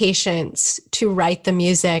have the patience to write the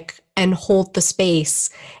music and hold the space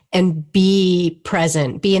and be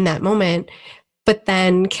present, be in that moment? But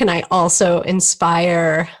then can I also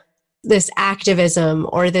inspire this activism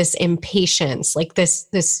or this impatience, like this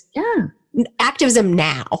activism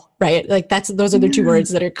now, right? Like those are the two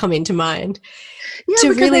words that are coming to mind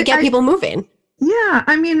to really get people moving. Yeah.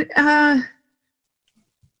 I mean,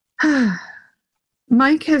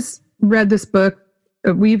 Mike has read this book.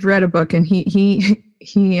 We've read a book, and he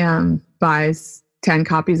buys 10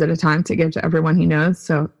 copies at a time to give to everyone he knows.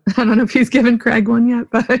 So I don't know if he's given Craig one yet,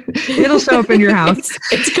 but it'll show up in your house.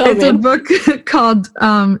 It's coming. It's a book called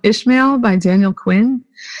Ishmael by Daniel Quinn.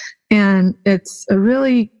 And it's a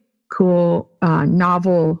really cool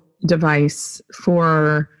novel device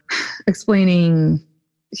for explaining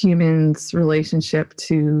humans' relationship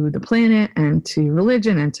to the planet and to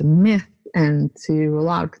religion and to myth and to a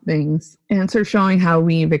lot of things, and sort of showing how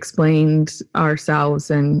we've explained ourselves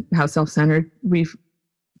and how self-centered we've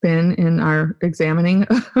been in our examining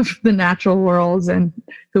of the natural worlds and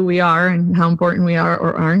who we are and how important we are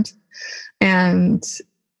or aren't. And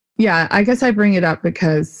yeah, I guess I bring it up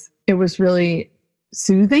because it was really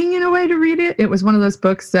soothing in a way to read it. It was one of those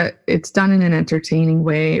books that it's done in an entertaining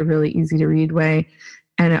way, a really easy to read way.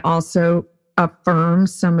 And it also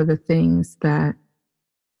affirms some of the things that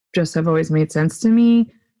just have always made sense to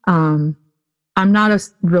me. I'm not a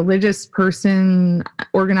religious person,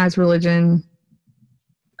 organized religion.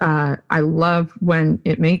 I love when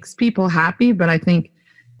it makes people happy, but I think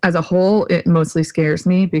as a whole, it mostly scares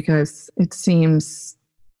me because it seems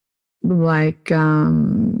like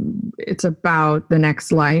it's about the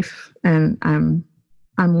next life, and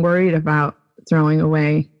I'm worried about throwing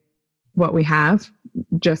away what we have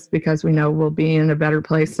just because we know we'll be in a better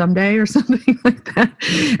place someday or something like that.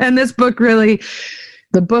 And this book really,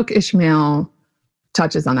 the book Ishmael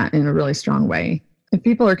touches on that in a really strong way. If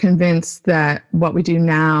people are convinced that what we do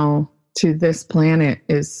now to this planet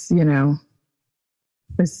is, you know,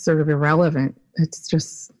 is sort of irrelevant,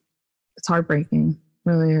 it's heartbreaking. It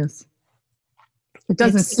really is. It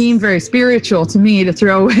doesn't seem very spiritual to me to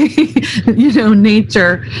throw away, you know,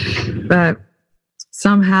 nature, but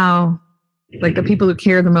somehow, like, the people who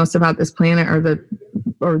care the most about this planet are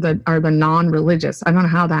the non-religious. I don't know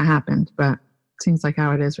how that happened, but it seems like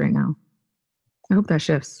how it is right now. I hope that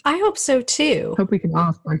shifts. I hope so too. I hope we can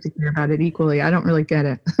all start to care about it equally. I don't really get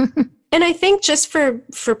it. And I think just for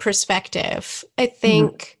perspective, I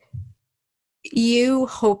think you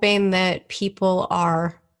hoping that people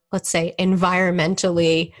are, let's say,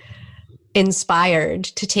 environmentally inspired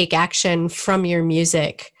to take action from your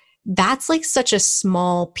music, that's like such a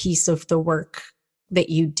small piece of the work that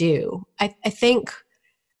you do. I think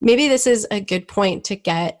maybe this is a good point to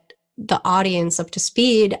get the audience up to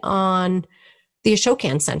speed on the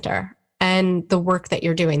Ashokan Center and the work that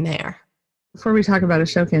you're doing there. Before we talk about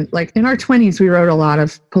Ashokan, like in our 20s, we wrote a lot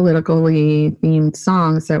of politically themed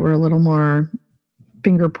songs that were a little more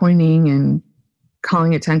finger pointing and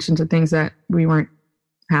calling attention to things that we weren't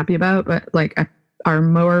happy about. But like our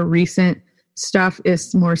more recent stuff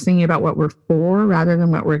is more singing about what we're for rather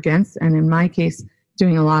than what we're against. And in my case,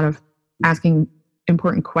 doing a lot of asking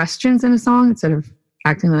important questions in a song instead of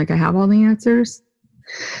acting like I have all the answers.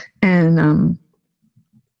 And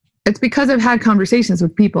it's because I've had conversations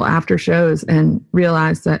with people after shows and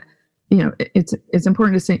realized that, you know, it's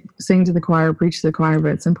important to sing to the choir, preach to the choir,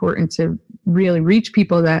 but it's important to really reach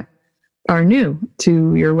people that are new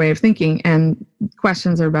to your way of thinking, and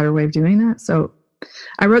questions are a better way of doing that. So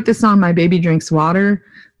I wrote this song, My Baby Drinks Water,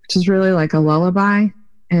 which is really like a lullaby.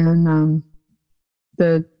 And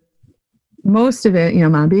the most of it, you know,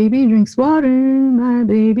 my baby drinks water, my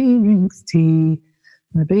baby drinks tea,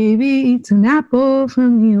 my baby eats an apple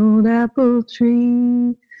from the old apple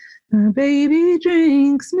tree. My baby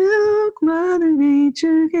drinks milk Mother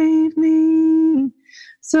Nature gave me.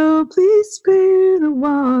 So please spare the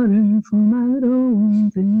water for my little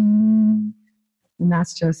ones in. And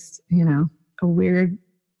that's just, you know, a weird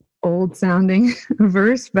old sounding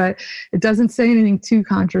verse, but it doesn't say anything too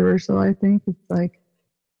controversial. I think it's like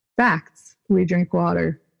facts. We drink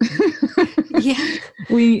water. Yeah.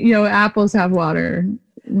 You know, apples have water.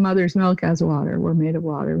 Mother's milk has water. We're made of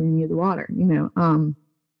water. We need the water, you know.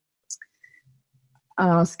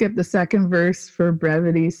 I'll skip the second verse for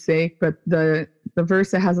brevity's sake, but the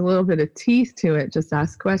verse that has a little bit of teeth to it just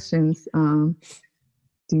asks questions. Do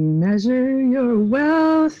you measure your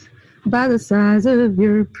wealth by the size of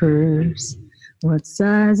your purse? What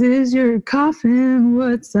size is your coffin?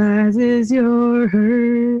 What size is your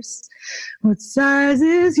hearse? What size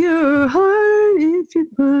is your heart if you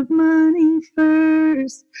put money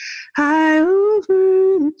first? High over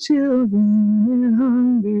the children and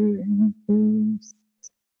hunger and thirst.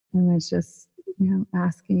 And it's just, you know,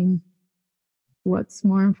 asking what's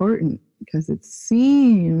more important, because it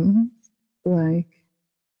seems like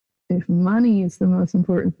if money is the most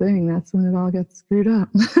important thing, that's when it all gets screwed up.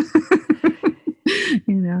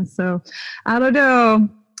 You know, so I don't know.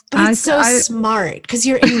 But it's so smart because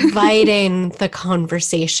you're inviting the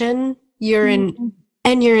conversation. You're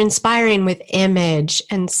inspiring with image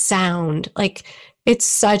and sound. Like, it's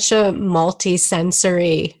such a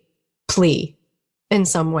multi-sensory plea in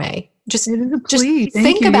some way. Just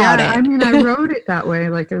think about it. I mean, I wrote it that way,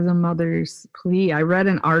 like as a mother's plea. I read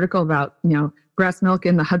an article about, you know, breast milk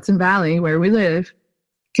in the Hudson Valley where we live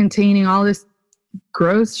containing all this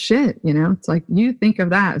gross shit, you know. It's like, you think of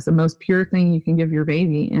that as the most pure thing you can give your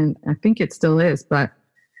baby, and I think it still is, but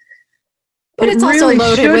it's really also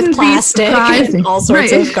loaded with plastic and all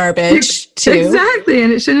sorts of garbage too. Exactly,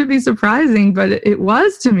 and it shouldn't be surprising, but it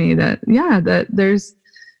was to me that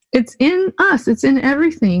it's in us, it's in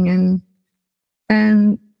everything,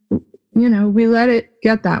 and you know, we let it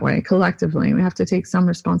get that way collectively. We have to take some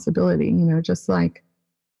responsibility, you know, just like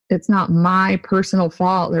it's not my personal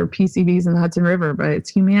fault there are PCBs in the Hudson River, but it's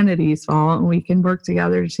humanity's fault, and we can work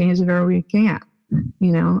together to change it, or we can't.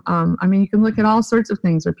 You know, I mean, you can look at all sorts of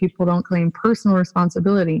things where people don't claim personal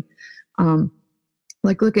responsibility.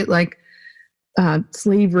 Like look at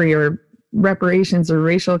slavery or reparations or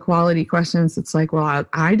racial equality questions. It's like, well,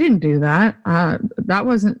 I didn't do that. That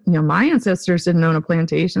wasn't, you know, my ancestors didn't own a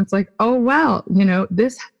plantation. It's like, oh, well, you know,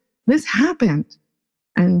 this happened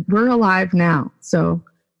and we're alive now. So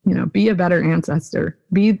be a better ancestor,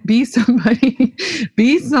 be somebody,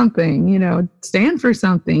 be something, stand for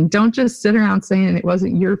something. Don't just sit around saying it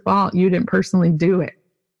wasn't your fault. You didn't personally do it.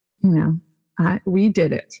 We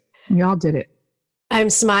did it. We all did it. I'm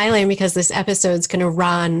smiling because this episode's going to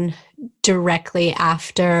run directly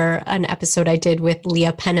after an episode I did with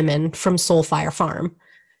Leah Penniman from Soulfire Farm,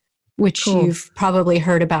 which Cool. You've probably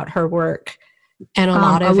heard about her work. And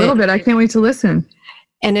a little bit. I can't wait to listen.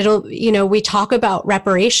 And it'll, we talk about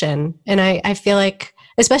reparation. And I feel like,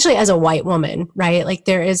 especially as a white woman, right? Like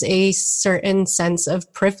there is a certain sense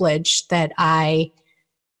of privilege that I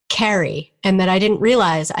carry and that I didn't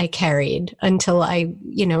realize I carried until I,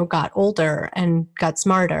 got older and got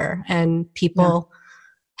smarter, and people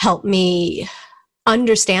helped me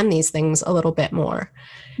understand these things a little bit more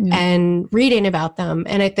and reading about them.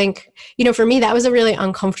 And I think, for me, that was a really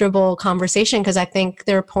uncomfortable conversation, because I think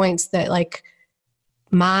there are points that like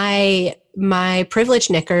my privilege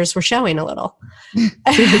knickers were showing a little.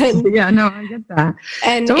 I get that.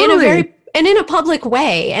 And totally. in a public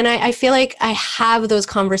way. And I feel like I have those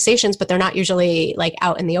conversations, but they're not usually like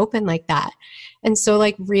out in the open like that. And so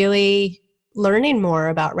like really learning more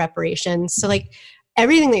about reparations. So like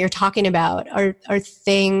everything that you're talking about are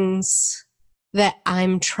things that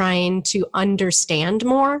I'm trying to understand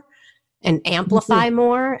more and amplify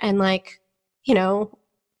more. And like,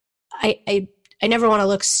 I never want to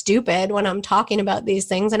look stupid when I'm talking about these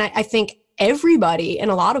things. And I think everybody in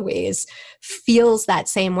a lot of ways feels that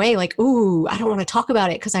same way. Like, ooh, I don't want to talk about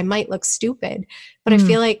it because I might look stupid. But I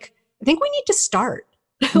feel like, I think we need to start.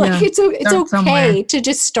 Like it's okay somewhere. To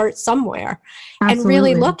just start somewhere. Absolutely. And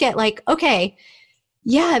really look at like, okay,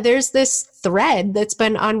 there's this thread that's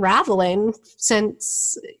been unraveling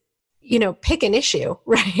since, pick an issue,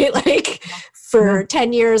 right? Like for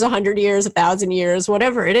 10 years, 100 years, 1,000 years,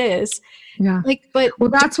 whatever it is. Yeah. Well,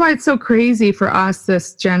 that's why it's so crazy for us,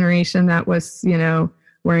 this generation that was,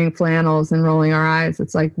 wearing flannels and rolling our eyes.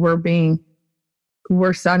 It's like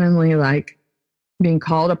we're suddenly like being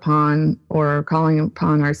called upon or calling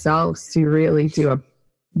upon ourselves to really do a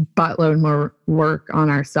buttload more work on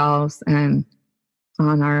ourselves and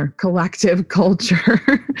on our collective culture.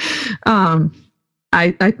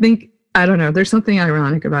 I think, I don't know, there's something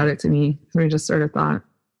ironic about it to me. We just sort of thought,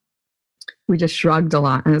 we just shrugged a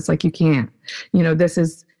lot, and it's like, you can't, this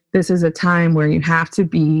is a time where you have to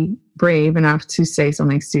be brave enough to say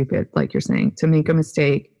something stupid, like you're saying, to make a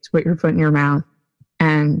mistake, to put your foot in your mouth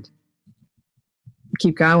and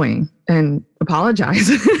keep going and apologize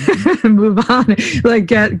and move on, like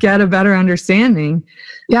get a better understanding.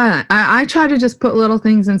 Yeah. I try to just put little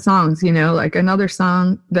things in songs, like another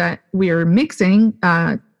song that we were mixing,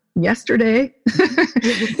 yesterday,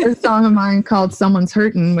 a song of mine called Someone's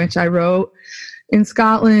Hurtin', which I wrote in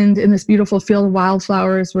Scotland in this beautiful field of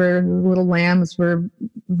wildflowers where little lambs were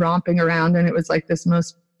romping around, and it was like this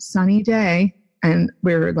most sunny day, and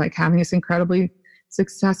we were like having this incredibly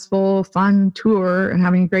successful, fun tour and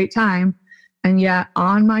having a great time. And yet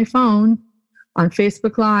on my phone, on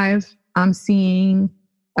Facebook Live, I'm seeing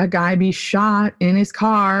a guy be shot in his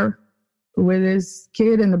car with his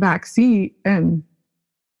kid in the back seat, and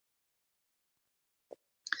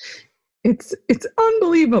it's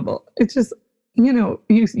unbelievable. It's just,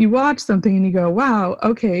 you watch something and you go, wow,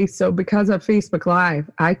 okay, so because of Facebook Live,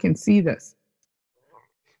 I can see this.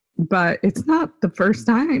 But it's not the first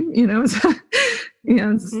time, it's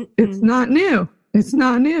not new. It's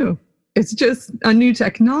not new. It's just a new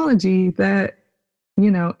technology that,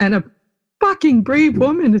 and a fucking brave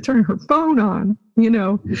woman to turn her phone on,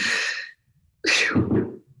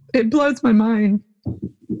 it blows my mind.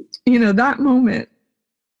 That moment,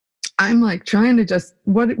 I'm like trying to just,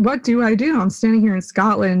 what do I do? I'm standing here in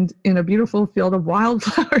Scotland in a beautiful field of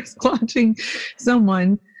wildflowers watching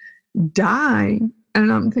someone die.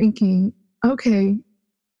 And I'm thinking, okay,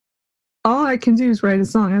 all I can do is write a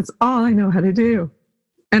song. That's all I know how to do.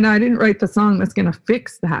 And I didn't write the song that's going to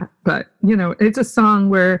fix that. But, it's a song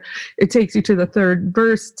where it takes you to the third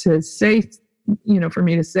verse to say, for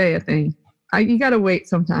me to say a thing. You got to wait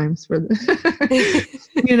sometimes for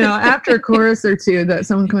after a chorus or two that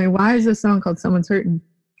someone's going, why is this song called Someone's Hurtin'?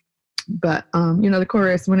 But, the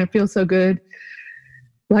chorus, when it feels so good,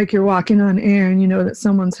 like you're walking on air and you know that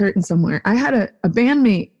someone's hurting somewhere. I had a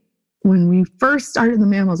bandmate when we first started the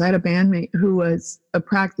Mammals. I had a bandmate who was a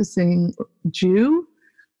practicing Jew,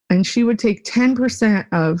 and she would take 10%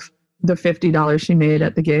 of the $50 she made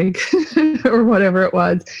at the gig or whatever it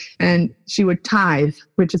was, and she would tithe,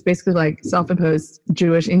 which is basically like self-imposed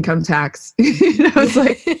Jewish income tax.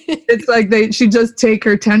 It's like she'd just take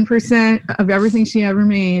her 10% of everything she ever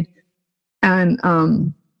made and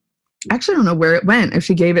actually, I don't know where it went, if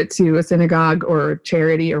she gave it to a synagogue or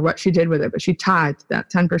charity or what she did with it, but she tithed that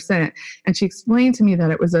 10%. And she explained to me that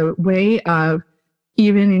it was a way of,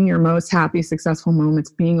 even in your most happy, successful moments,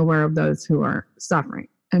 being aware of those who are suffering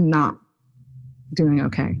and not doing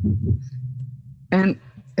okay. And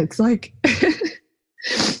it's like,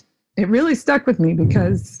 it really stuck with me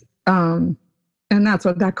because, and that's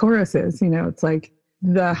what that chorus is, it's like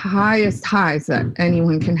the highest highs that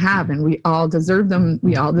anyone can have. And we all deserve them.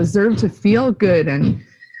 We all deserve to feel good and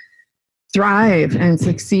thrive and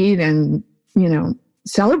succeed and,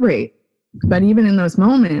 celebrate. But even in those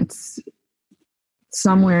moments,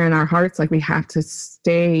 somewhere in our hearts, like we have to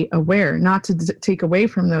stay aware, not to take away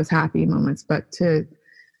from those happy moments, but to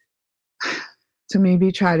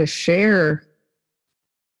maybe try to share,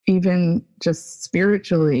 even just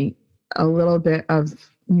spiritually, a little bit of,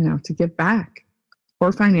 to give back,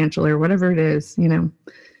 or financially, or whatever it is.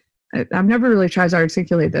 I've never really tried to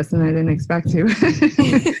articulate this, and I didn't expect to.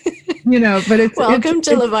 But it's welcome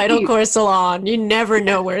to the Vital Core Salon. You never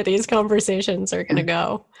know where these conversations are going to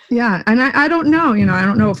go. Yeah, and I don't know. I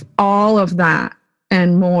don't know if all of that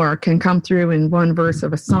and more can come through in one verse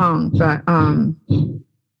of a song, but I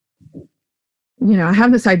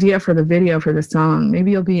have this idea for the video for the song.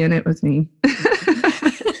 Maybe you'll be in it with me.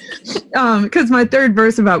 Because my third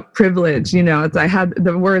verse about privilege, it's, I had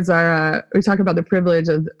the words are, we talk about the privilege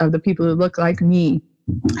of the people who look like me.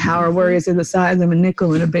 How our worries are the size of a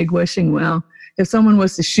nickel in a big wishing well. If someone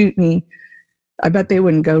was to shoot me, I bet they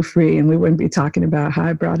wouldn't go free, and we wouldn't be talking about how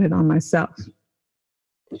I brought it on myself.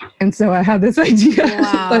 And so I have this idea.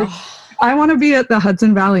 Wow. Like, I want to be at the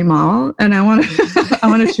Hudson Valley Mall, and I want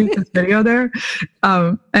to shoot this video there.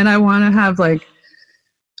 And I want to have like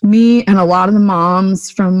me and a lot of the moms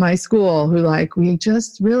from my school who, like, we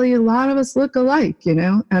just really, a lot of us look alike,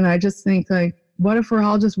 and I just think, like, what if we're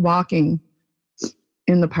all just walking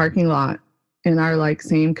in the parking lot in our like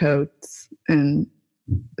same coats and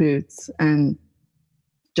boots and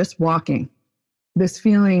just walking, this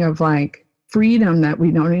feeling of like freedom that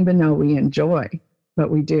we don't even know we enjoy, but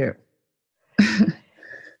we do.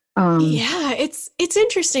 Yeah, it's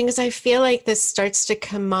interesting because I feel like this starts to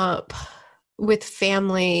come up with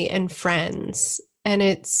family and friends, and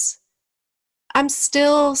I'm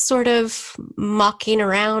still sort of mucking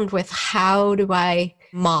around with, how do I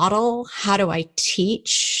model? How do I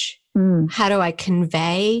teach? How do I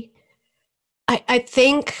convey? I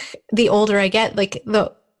think the older I get, like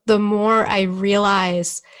the more I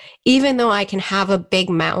realize, even though I can have a big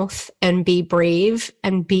mouth and be brave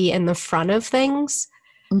and be in the front of things,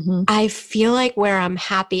 I feel like where I'm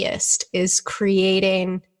happiest is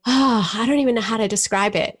creating, I don't even know how to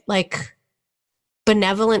describe it, like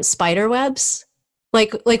benevolent spider webs.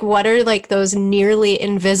 Like what are like those nearly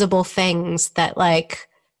invisible things that like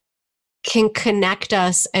can connect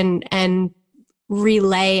us and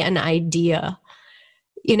relay an idea?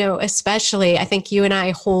 Especially I think you and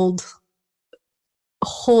I hold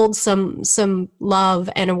some love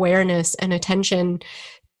and awareness and attention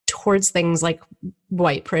towards things like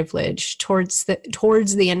white privilege, towards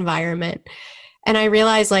the environment. And I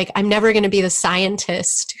realized, like, I'm never going to be the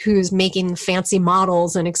scientist who's making fancy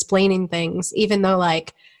models and explaining things, even though,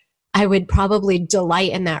 like, I would probably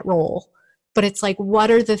delight in that role. But it's like, what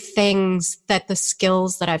are the things that the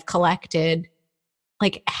skills that I've collected,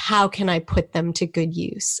 like, how can I put them to good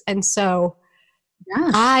use? And so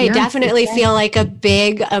I definitely feel like a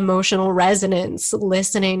big emotional resonance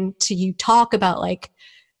listening to you talk about, like,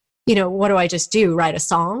 what do I just do? Write a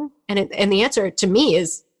song? And the answer to me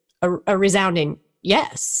is a resounding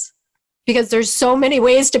yes, because there's so many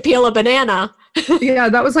ways to peel a banana. Yeah,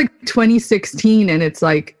 that was like 2016, and it's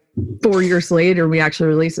like 4 years later we actually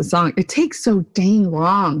released a song. It takes so dang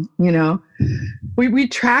long, We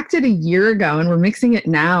tracked it a year ago and we're mixing it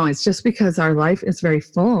now. It's just because our life is very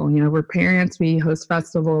full. We're parents, we host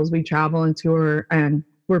festivals, we travel and tour, and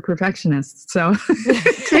we're perfectionists. So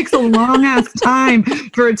it takes a long ass time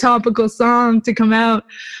for a topical song to come out.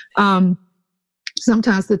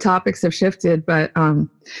 Sometimes the topics have shifted, but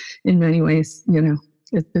in many ways,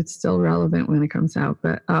 it's still relevant when it comes out.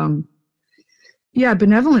 But yeah,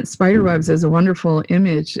 benevolent spiderwebs is a wonderful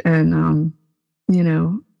image, and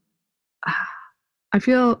I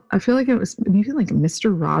feel like it was maybe like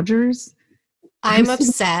Mr. Rogers. I'm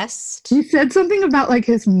obsessed. He said something about like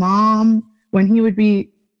his mom when he would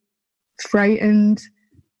be frightened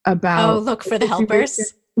about. Oh, look for the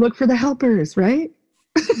helpers. Look for the helpers, right?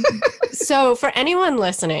 So for anyone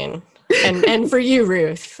listening, and for you,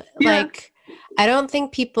 Ruth, like, I don't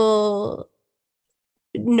think people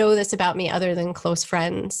know this about me other than close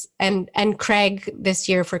friends. And Craig, this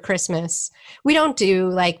year for Christmas, we don't do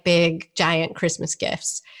like big giant Christmas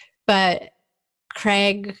gifts. But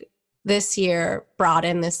Craig this year brought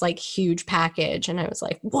in this like huge package, and I was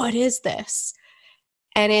like, what is this?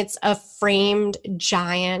 And it's a framed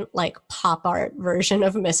giant like pop art version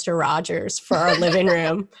of Mr. Rogers for our living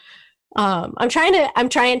room. I'm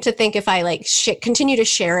trying to think if I like continue to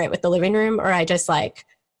share it with the living room, or I just like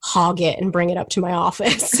hog it and bring it up to my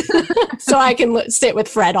office so I can sit with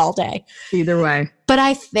Fred all day. Either way. But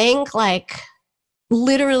I think like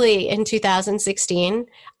literally in 2016,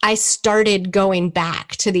 I started going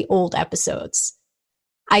back to the old episodes.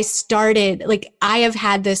 I have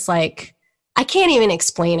had this like, I can't even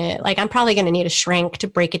explain it. Like I'm probably going to need a shrink to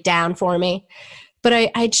break it down for me.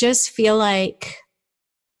 But I just feel like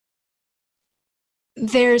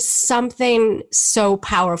there's something so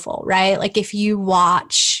powerful, right? Like if you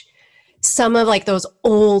watch some of like those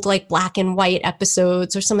old like black and white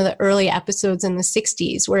episodes or some of the early episodes in the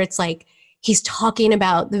 60s where it's like he's talking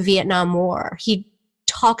about the Vietnam War. He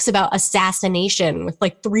talks about assassination with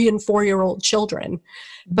like 3 and 4-year-old children.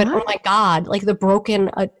 But oh my God, like the broken,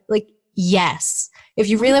 yes. If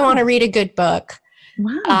you really want to read a good book,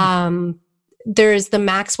 there's the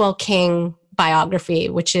Maxwell King biography,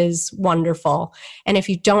 which is wonderful. And if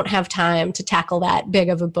you don't have time to tackle that big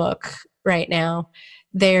of a book right now,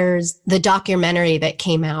 there's the documentary that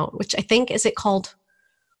came out, which I think, is it called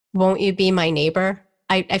Won't You Be My Neighbor?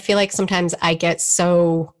 I feel like sometimes I get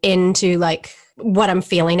so into like what I'm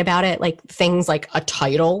feeling about it, like things like a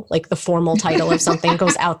title, like the formal title of something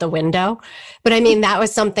goes out the window. But I mean, that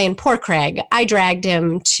was something, poor Craig, I dragged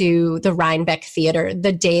him to the Rhinebeck Theater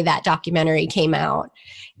the day that documentary came out.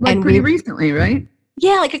 Like and pretty recently, right?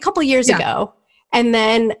 Yeah, like a couple years ago. And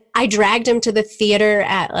then I dragged him to the theater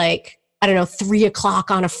at like, I don't know,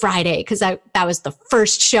 3:00 on a Friday, because that was the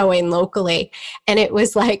first showing locally. And it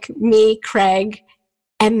was like me, Craig,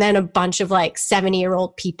 and then a bunch of like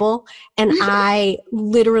 70-year-old people. And I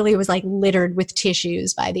literally was like littered with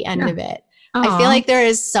tissues by the end of it. Aww. I feel like there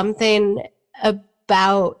is something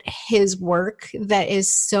about his work that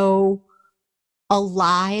is so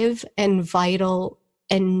alive and vital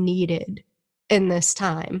and needed in this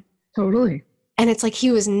time. Totally. And it's like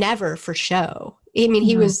he was never for show. I mean,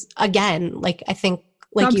 he was, again, like I think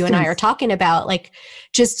like Substance. You and I are talking about, like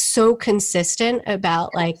just so consistent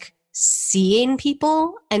about like seeing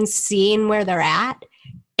people and seeing where they're at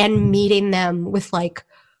and meeting them with like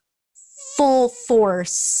full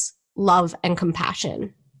force love and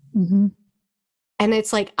compassion. Mm-hmm. And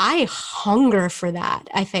it's like, I hunger for that,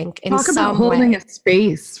 I think, in Talk some about holding way. A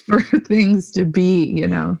space for things to be, you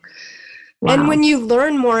know. Wow. And when you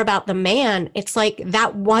learn more about the man, it's like,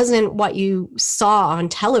 that wasn't what you saw on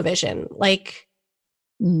television. Like,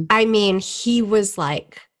 I mean, he was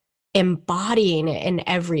like embodying it in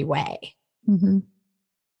every way. Mm-hmm.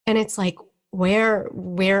 And it's like, where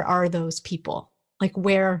are those people? Like,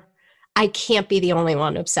 where? I can't be the only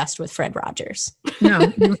one obsessed with Fred Rogers.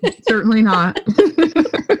 No, certainly not.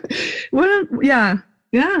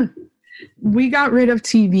 Yeah. We got rid of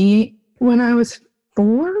TV when I was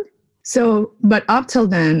 4. So, but up till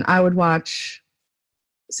then, I would watch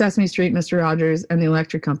Sesame Street, Mr. Rogers, and The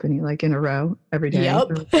Electric Company, like in a row every day. Yep.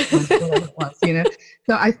 Whatever it was, you know?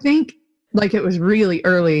 So I think like it was really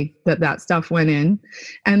early that stuff went in.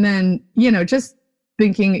 And then, you know, just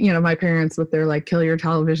thinking, you know, my parents with their like kill your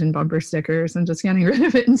television bumper stickers and just getting rid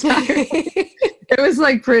of it entirely. It was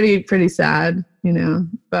like pretty sad, you know,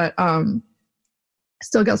 but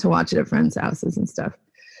still got to watch it at friends' houses and stuff.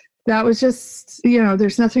 That was just, you know,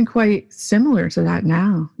 there's nothing quite similar to that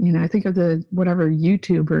now. You know, I think of the whatever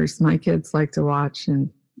YouTubers my kids like to watch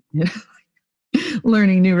and, you know,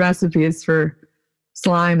 learning new recipes for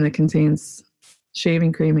slime that contains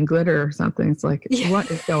shaving cream and glitter or something. It's like, what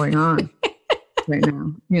is going on right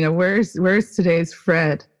now? You know, where's today's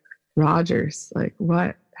Fred Rogers? Like,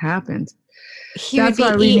 what happened? He would be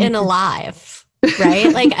eaten alive,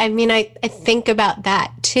 right? Like, I mean, I think about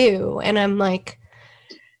that too. And I'm like,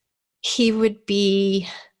 he would be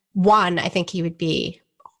I think he would be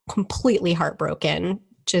completely heartbroken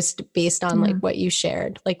just based on like what you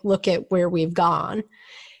shared. Like, look at where we've gone.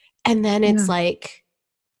 And then it's like,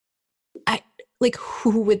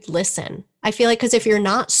 who would listen? I feel like, because if you're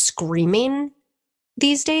not screaming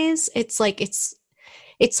these days, it's like,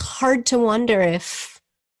 it's hard to wonder if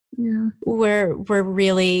we're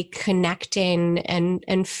really connecting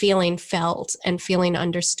and feeling felt and feeling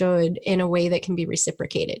understood in a way that can be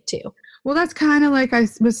reciprocated too. Well, that's kind of like I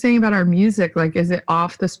was saying about our music. Like, is it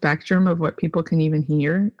off the spectrum of what people can even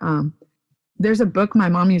hear? There's a book my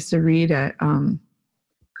mom used to read at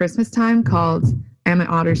Christmas time called Emmett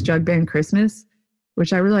Otter's Jug Band Christmas,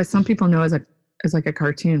 which I realize some people know as as like a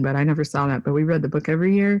cartoon, but I never saw that. But we read the book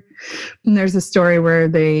every year. And there's a story where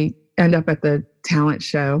they end up at the talent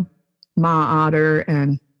show, Ma Otter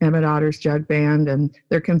and Emmett Otter's jug band, and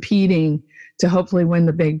they're competing to hopefully win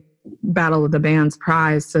the big Battle of the Bands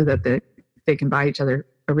prize so that they can buy each other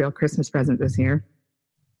a real Christmas present this year.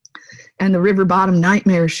 And the River Bottom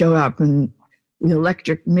Nightmares show up, and the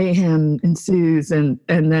electric mayhem ensues. And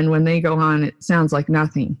then when they go on, it sounds like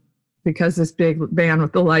nothing, because this big band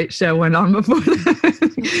with the light show went on before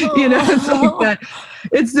that. You know, it's like that.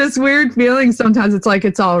 It's this weird feeling sometimes. It's like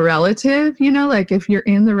it's all relative, you know, like if you're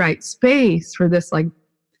in the right space for this, like,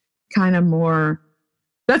 kind of more.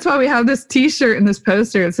 That's why we have this T-shirt and this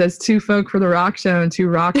poster. It says 2 folk for the rock show and 2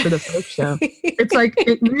 rock for the folk show. It's like,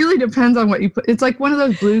 it really depends on what you put. It's like one of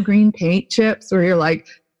those blue-green paint chips where you're like,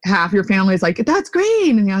 half your family is like, that's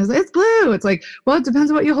green. And I was like, it's blue. It's like, well, it depends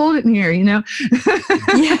on what you hold it in here, you know?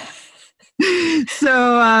 Yeah.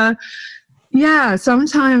 So, yeah,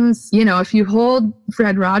 sometimes, you know, if you hold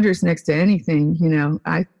Fred Rogers next to anything, you know,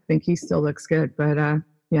 I think he still looks good. But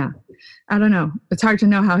yeah, I don't know. It's hard to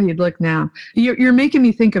know how he'd look now. You're making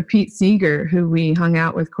me think of Pete Seeger, who we hung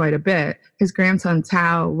out with quite a bit. His grandson,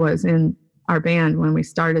 Tao, was in our band when we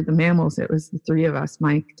started the Mammals. It was the 3 of us,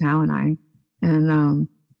 Mike, Tao, and I.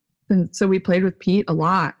 And so we played with Pete a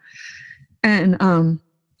lot. And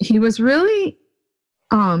he was really,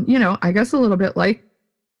 you know, I guess a little bit like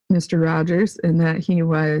Mr. Rogers in that he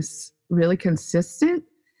was really consistent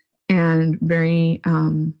and very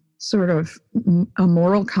sort of a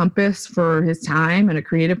moral compass for his time, and a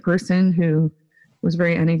creative person who was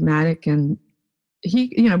very enigmatic. And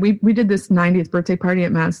he, you know, we did this 90th birthday party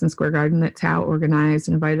at Madison Square Garden that Tao organized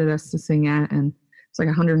and invited us to sing at. And it's like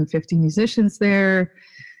 150 musicians there,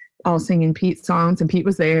 all singing Pete songs, and Pete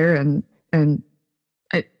was there. And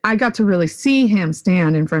I got to really see him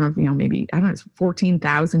stand in front of, you know, maybe, I don't know,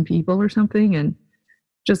 14,000 people or something. And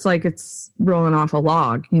just like it's rolling off a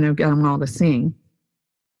log, you know, get them all to sing.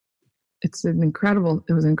 It was an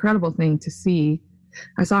incredible thing to see.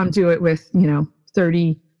 I saw him do it with, you know,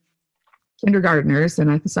 30 kindergartners,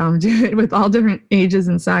 and I saw him do it with all different ages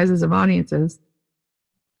and sizes of audiences.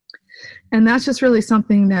 And that's just really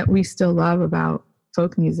something that we still love about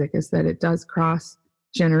folk music, is that it does cross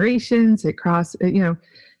generations. You know,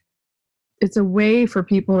 it's a way for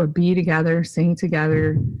people to be together, sing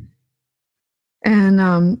together.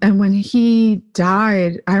 And when he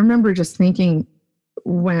died, I remember just thinking,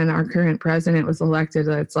 when our current president was elected,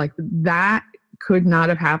 it's like that could not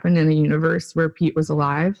have happened in a universe where Pete was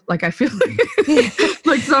alive. Like, I feel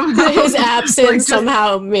like somehow his absence like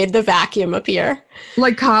somehow made the vacuum appear.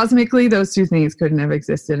 Like, cosmically, those two things couldn't have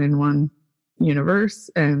existed in one universe.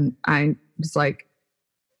 And I was like,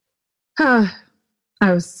 I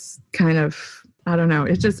was kind of, I don't know.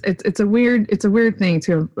 It's just, it's a weird thing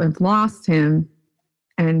to have lost him.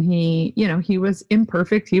 And he, you know, he was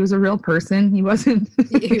imperfect. He was a real person. He wasn't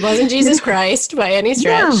Jesus Christ by any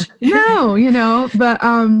stretch. No, you know, but,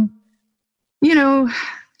 you know,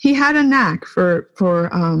 he had a knack for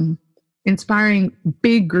inspiring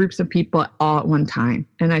big groups of people all at one time.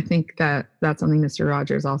 And I think that that's something Mr.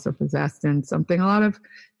 Rogers also possessed, and something a lot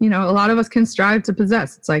of us can strive to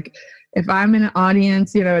possess. It's like, if I'm in an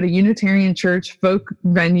audience, you know, at a Unitarian church folk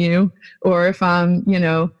venue, or if I'm, you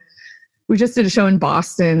know, we just did a show in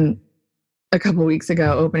Boston a couple of weeks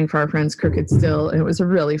ago, opening for our friends Crooked Still, and it was a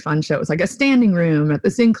really fun show. It was like a standing room at the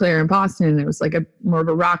Sinclair in Boston. It was like more of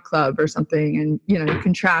a rock club or something, and you know, it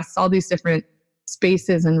contrasts all these different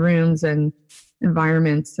spaces and rooms and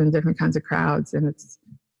environments and different kinds of crowds. And it's,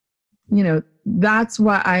 you know, that's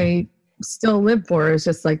what I still live for, is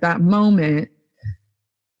just like that moment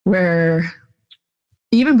where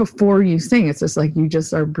even before you sing, it's just like you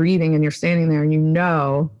just are breathing and you're standing there and you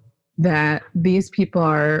know that these people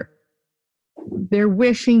they're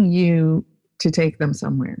wishing you to take them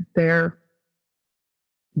somewhere.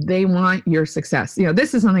 They want your success. You know,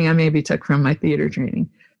 this is something I maybe took from my theater training.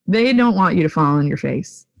 They don't want you to fall on your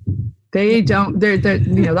face. They don't, they're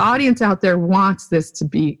you know, the audience out there wants this to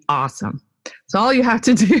be awesome. So all you have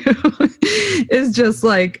to do is just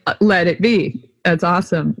like, let it be. That's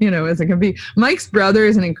awesome, you know, as it can be. Mike's brother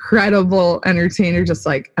is an incredible entertainer, just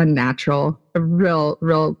like a natural, a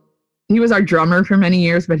real. He was our drummer for many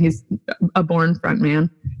years, but he's a born frontman.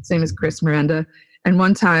 Same as Chris Merenda. And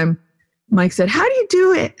one time, Mike said, "How do you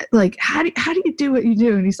do it? Like, how do you do what you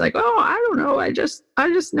do?" And he's like, "Oh, I don't know. I just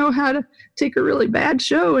know how to take a really bad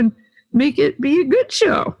show and make it be a good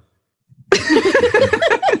show."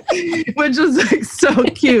 Which was like so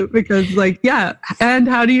cute, because like, yeah, and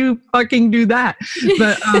how do you fucking do that?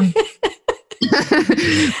 But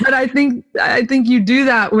But I think you do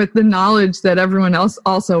that with the knowledge that everyone else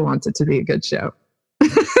also wants it to be a good show.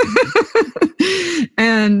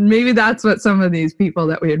 And maybe that's what some of these people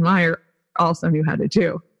that we admire also knew how to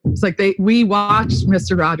do. It's like we watched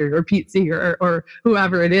Mr. Rogers or Pete Seeger or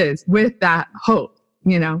whoever it is with that hope,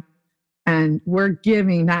 you know, and we're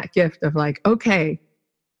giving that gift of like, okay,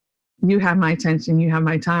 you have my attention, you have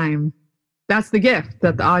my time. That's the gift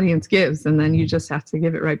that the audience gives. And then you just have to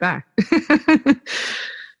give it right back.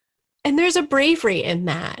 And there's a bravery in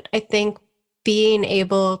that. I think being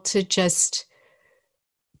able to just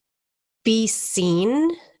be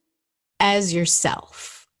seen as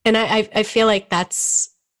yourself. And I feel like that's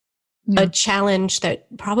a challenge that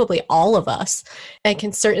probably all of us, I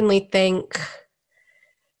can certainly think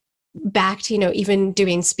back to, you know, even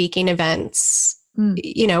doing speaking events,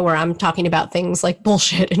 you know, where I'm talking about things like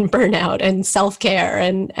bullshit and burnout and self-care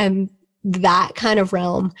and that kind of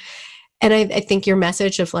realm. And I think your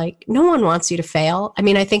message of like, no one wants you to fail. I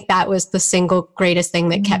mean, I think that was the single greatest thing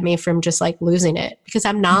that kept me from just like losing it, because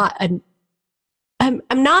I'm not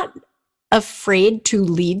afraid to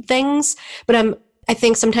lead things, but I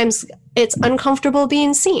think sometimes it's uncomfortable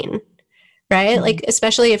being seen, right? Like,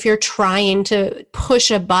 especially if you're trying to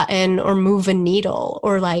push a button or move a needle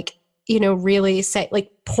or like, you know, really say,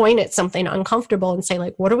 like, point at something uncomfortable and say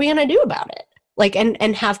like, what are we going to do about it? Like, and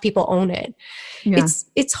have people own it. Yeah.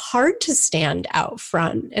 It's hard to stand out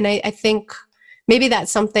front. And I think maybe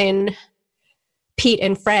that's something Pete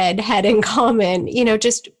and Fred had in common, you know,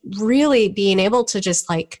 just really being able to just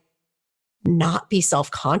like not be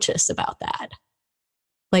self-conscious about that.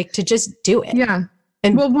 Like to just do it. Yeah.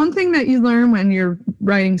 And well, one thing that you learn when you're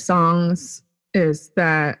writing songs is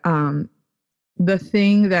that the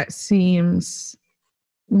thing that seems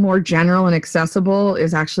more general and accessible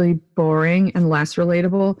is actually boring and less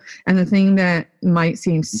relatable. And the thing that might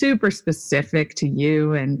seem super specific to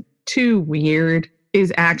you and too weird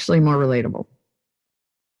is actually more relatable.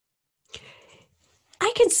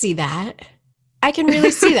 I can see that. I can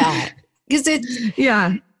really see that. Because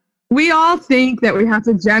yeah. We all think that we have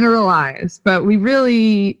to generalize, but we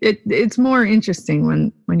really, it's more interesting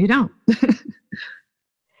when you don't.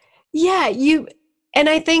 Yeah, and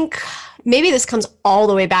I think maybe this comes all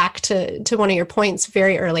the way back to one of your points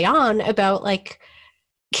very early on about like,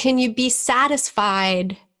 can you be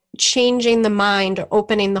satisfied changing the mind or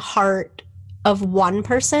opening the heart of one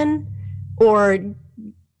person, or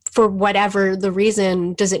for whatever the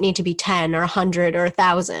reason, does it need to be 10 or 100 or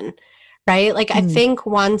 1,000? Right? Like, I think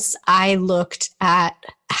once I looked at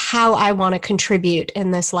how I want to contribute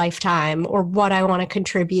in this lifetime, or what I want to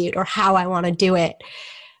contribute, or how I want to do it,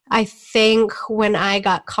 I think when I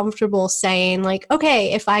got comfortable saying like,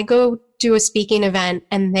 okay, if I go do a speaking event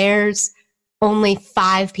and there's only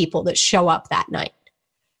 5 people that show up that night,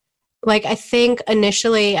 like, I think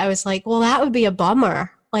initially I was like, well, that would be a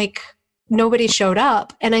bummer. Like, nobody showed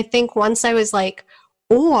up. And I think once I was like,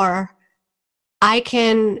 or I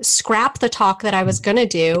can scrap the talk that I was going to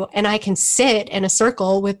do and I can sit in a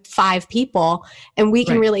circle with 5 people and we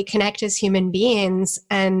can really connect as human beings,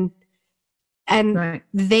 and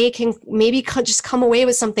they can maybe just come away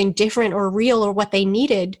with something different or real or what they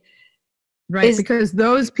needed. Right. Because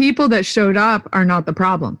those people that showed up are not the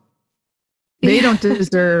problem. They don't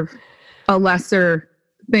deserve a lesser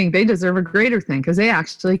thing. They deserve a greater thing because they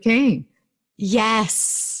actually came.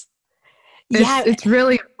 Yes. It's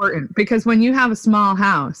really important, because when you have a small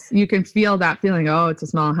house, you can feel that feeling. Oh, it's a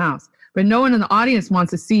small house, but no one in the audience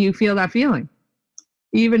wants to see you feel that feeling,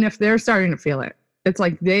 even if they're starting to feel it. It's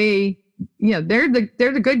like they're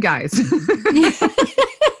the good guys.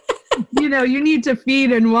 You know, you need to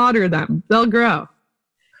feed and water them; they'll grow.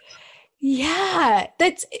 Yeah,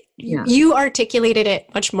 you articulated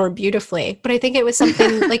it much more beautifully, but I think it was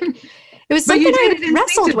something like. It was something I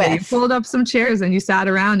wrestled with. You pulled up some chairs and you sat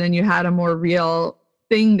around and you had a more real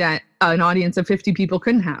thing that an audience of 50 people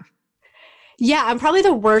couldn't have. Yeah, I'm probably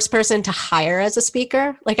the worst person to hire as a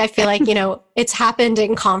speaker. Like, I feel like, you know, it's happened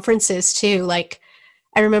in conferences too. Like,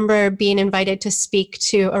 I remember being invited to speak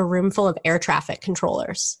to a room full of air traffic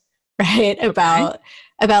controllers, right? About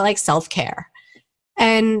like self-care.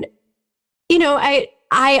 And, you know,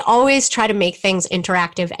 I always try to make things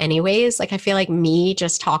interactive anyways. Like, I feel like me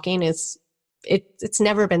just talking it's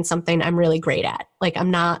never been something I'm really great at. Like,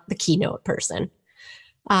 I'm not the keynote person.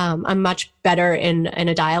 I'm much better in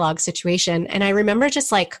a dialogue situation. And I remember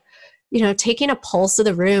just like, you know, taking a pulse of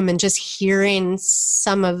the room and just hearing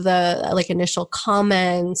some of the like initial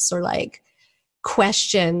comments or like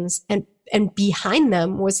questions, and behind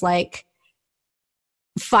them was like,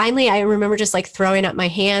 finally, I remember just like throwing up my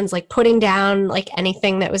hands, like putting down like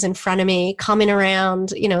anything that was in front of me, coming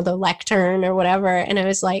around, you know, the lectern or whatever. And I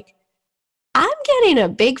was like, I'm getting a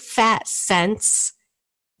big fat sense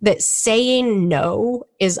that saying no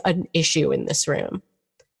is an issue in this room.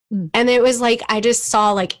 And it was like, I just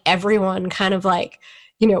saw like everyone kind of like,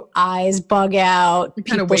 you know, eyes bug out,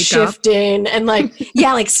 people shifting and like,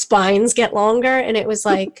 yeah, like spines get longer. And it was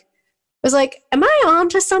like, am I on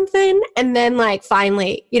to something? And then like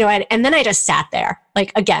finally, you know, and then I just sat there.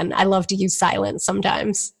 Like, again, I love to use silence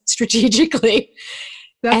sometimes strategically.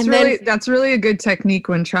 That's really a good technique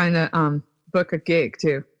when trying to book a gig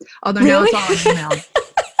too. Although now it's all on email.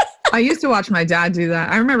 I used to watch my dad do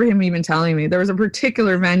that. I remember him even telling me there was a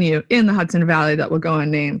particular venue in the Hudson Valley that will go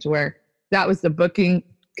unnamed where that was the booking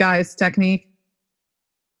guy's technique.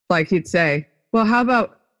 Like he'd say, well, how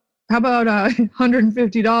about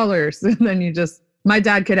 $150? And then my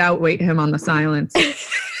dad could outweight him on the silence.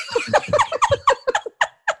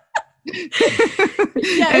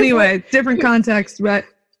 Anyway, different context, but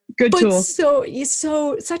good tool. So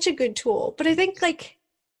such a good tool. But I think like,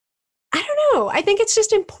 I don't know. I think it's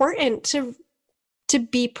just important to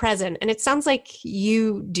be present. And it sounds like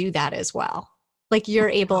you do that as well. Like you're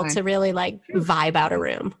able to really like vibe out a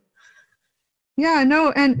room. Yeah,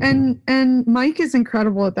 no. And Mike is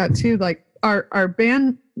incredible at that too. Like our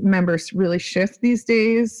band members really shift these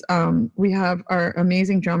days. We have our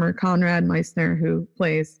amazing drummer, Conrad Meissner, who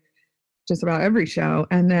plays just about every show.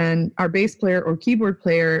 And then our bass player or keyboard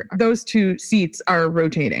player, those two seats are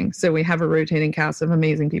rotating. So we have a rotating cast of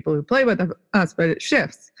amazing people who play with us, but it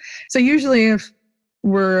shifts. So usually if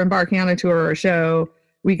we're embarking on a tour or a show,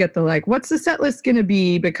 we get the like, what's the set list going to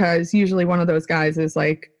be? Because usually one of those guys is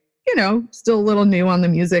like, you know, still a little new on the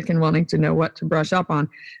music and wanting to know what to brush up on.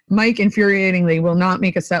 Mike, infuriatingly, will not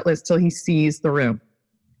make a set list till he sees the room.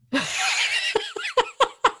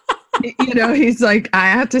 You know, he's like, I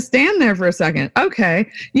have to stand there for a second. Okay.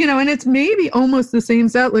 You know, and it's maybe almost the same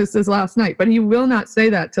set list as last night, but he will not say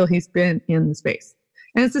that till he's been in the space.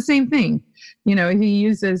 And it's the same thing. You know, he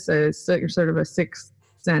uses a sort of a sixth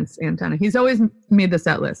sense antenna. He's always made the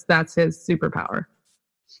set list. That's his superpower.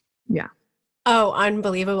 Yeah. Oh,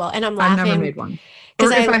 unbelievable. And I'm laughing. I've never made one.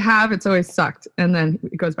 Or if I have, it's always sucked. And then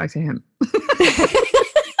it goes back to him.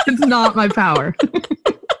 It's not my power.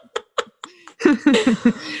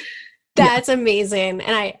 That's amazing.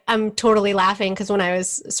 And I'm totally laughing because when I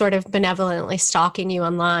was sort of benevolently stalking you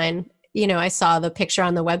online, you know, I saw the picture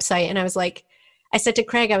on the website and I was like, I said to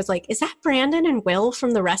Craig, I was like, is that Brandon and Will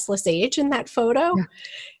from The Restless Age in that photo? Yeah.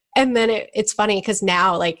 And then it's funny because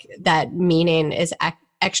now like that meaning is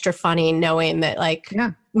extra funny knowing that like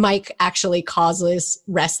Mike actually causes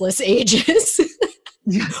restless ages.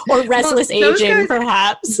 Or restless aging, guys,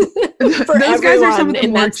 perhaps. For those guys are some of the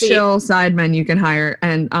more chill sidemen you can hire.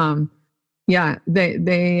 And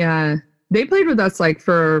they played with us like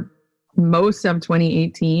for most of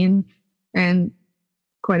 2018 and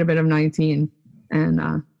quite a bit of 19. And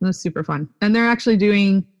it was super fun. And they're actually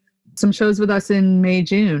doing some shows with us in May,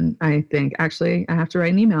 June, I think. Actually, I have to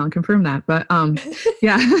write an email and confirm that. But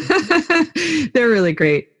yeah, they're really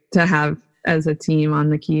great to have as a team on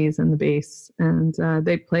the keys and the bass. And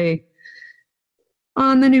they play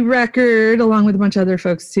on the new record along with a bunch of other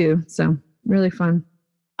folks too. So really fun.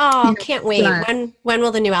 Oh, can't wait. When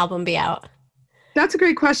will the new album be out? That's a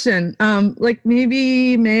great question. Like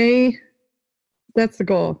maybe May. That's the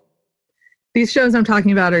goal. These shows I'm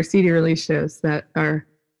talking about are CD release shows that are,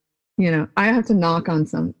 you know, I have to knock on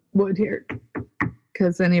some wood here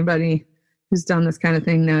because anybody who's done this kind of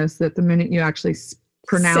thing knows that the minute you actually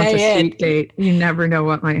pronounce a street date, you never know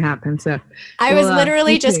what might happen. So I was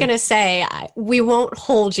literally just going to say, we won't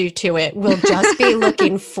hold you to it. We'll just be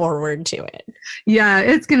looking forward to it. Yeah,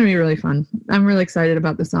 it's going to be really fun. I'm really excited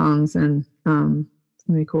about the songs and it's going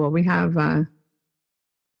to be cool. We have a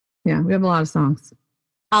lot of songs.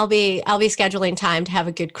 I'll be scheduling time to have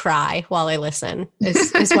a good cry while I listen.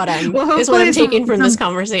 Is what I'm is what I'm taking from this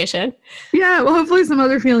conversation. Yeah, well, hopefully some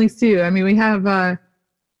other feelings too. I mean, we have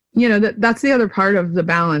that's the other part of the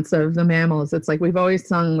balance of the Mammals. It's like we've always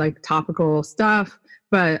sung like topical stuff,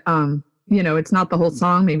 but it's not the whole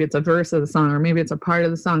song. Maybe it's a verse of the song, or maybe it's a part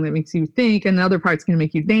of the song that makes you think, and the other part's going to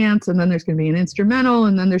make you dance, and then there's going to be an instrumental,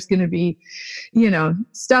 and then there's going to be,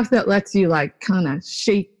 stuff that lets you like kind of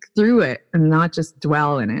shake through it and not just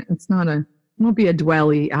dwell in it. It won't be a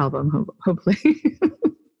dwelly album, hopefully.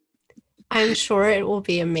 I'm sure it will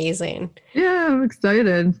be amazing. Yeah, I'm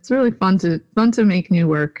excited. It's really fun to make new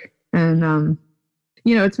work. And,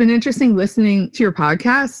 it's been interesting listening to your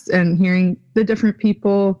podcasts and hearing the different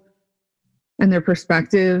people and their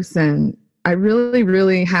perspectives. And I really,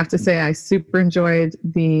 really have to say I super enjoyed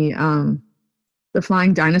the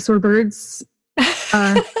flying dinosaur birds.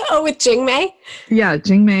 Oh, with Jingmei? Yeah,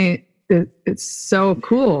 Jingmei. It's so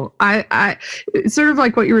cool. It's sort of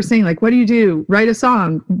like what you were saying. Like, what do you do? Write a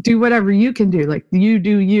song. Do whatever you can do. Like, you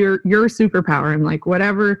do your superpower, and like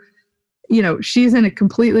whatever. You know, she's in a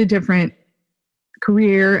completely different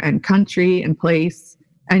career and country and place.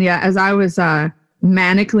 And yeah, as I was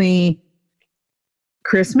manically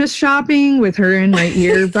Christmas shopping with her in my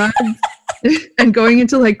earbuds and going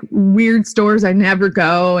into like weird stores I never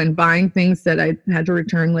go and buying things that I had to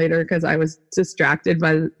return later because I was distracted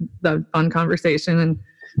by the fun conversation and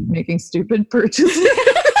making stupid purchases.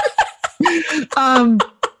 Her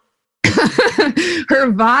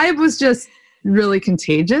vibe was just really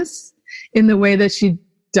contagious in the way that she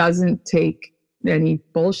doesn't take any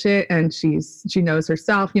bullshit, and she knows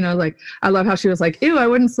herself, you know. Like, I love how she was like, ew, I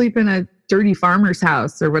wouldn't sleep in a dirty farmer's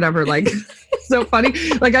house or whatever. Like, so funny.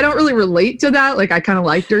 Like, I don't really relate to that. Like, I kind of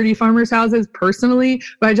like dirty farmers houses personally,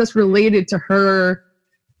 but I just related to her,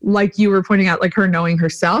 like you were pointing out, like her knowing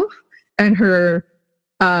herself and her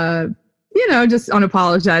you know, just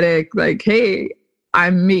unapologetic, like, hey,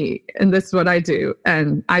 I'm me and this is what I do,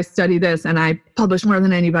 and I study this and I publish more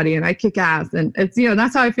than anybody and I kick ass. And it's, you know,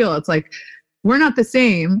 that's how I feel. It's like, we're not the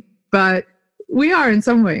same, but we are in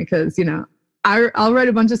some way, because, you know, I'll write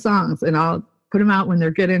a bunch of songs and I'll put them out when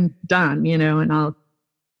they're getting done, you know, and I'll,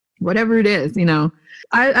 whatever it is, you know,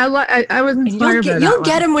 I was inspired by that. You'll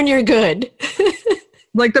get them when you're good.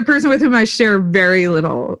 Like the person with whom I share very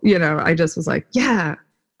little, you know, I just was like, yeah,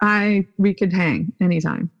 we could hang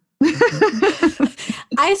anytime.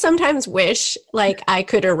 I sometimes wish like I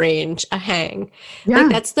could arrange a hang. Yeah.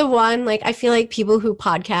 Like that's the one, like I feel like people who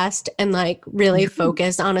podcast and like really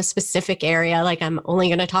focus on a specific area, like I'm only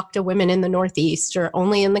going to talk to women in the Northeast or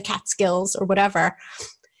only in the Catskills or whatever.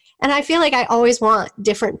 And I feel like I always want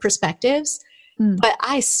different perspectives, but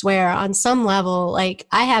I swear on some level, like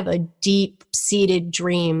I have a deep seated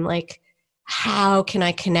dream, like how can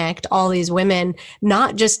I connect all these women,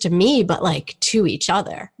 not just to me, but like to each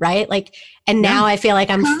other, right? Like, and now I feel like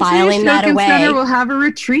I'm filing that away. Center will have a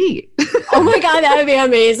retreat. Oh my God, that would be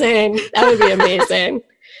amazing. That would be amazing.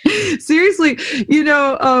 Seriously, you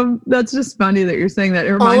know, that's just funny that you're saying that.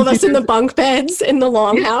 It reminds all of us in the bunk beds in the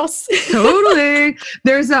longhouse. Totally.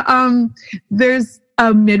 There's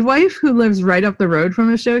a midwife who lives right up the road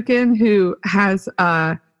from Ashokin who has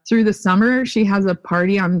through the summer, she has a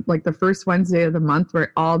party on like the first Wednesday of the month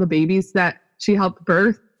where all the babies that she helped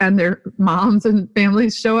birth and their moms and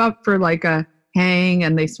families show up for like a hang,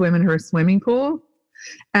 and they swim in her swimming pool.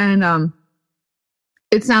 And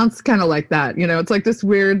it sounds kind of like that, you know, it's like this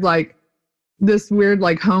weird like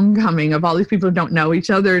homecoming of all these people who don't know each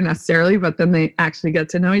other necessarily, but then they actually get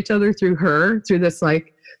to know each other through this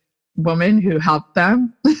like woman who helped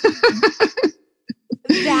them.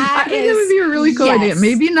 I think it would be a really cool idea.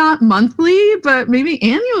 Maybe not monthly, but maybe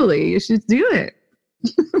annually. You should do it.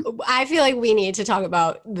 I feel like we need to talk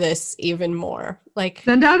about this even more. Like,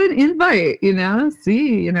 send out an invite, you know,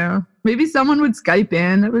 see, you know, maybe someone would Skype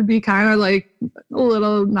in. It would be kind of like a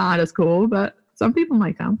little not as cool, but some people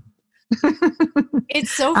might come.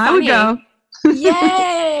 It's so funny. I would go.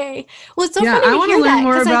 Yay. Well, it's so funny I want to learn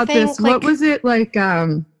more about this. Like, what was it like?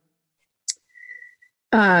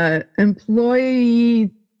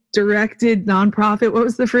 Employee directed nonprofit. What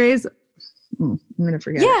was the phrase? I'm gonna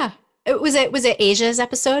forget. Yeah, was it Asia's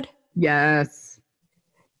episode? Yes.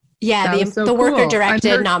 Yeah, the worker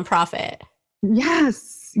directed nonprofit.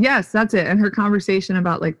 Yes, that's it. And her conversation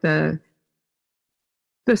about like the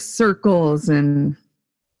circles and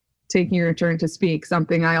taking your turn to speak,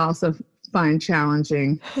 something I also find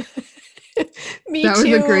challenging. Me that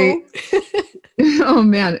too. Was a great. Oh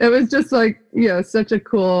man, it was just like, you know, such a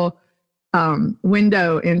cool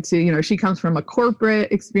window into, you know, she comes from a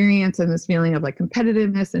corporate experience and this feeling of like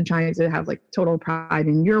competitiveness and trying to have like total pride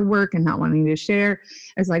in your work and not wanting to share.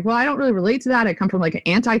 It's like, well, I don't really relate to that. I come from like an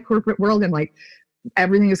anti-corporate world and like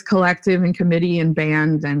everything is collective and committee and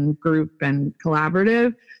band and group and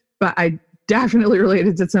collaborative. But I definitely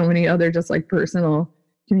related to so many other just like personal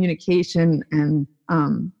communication and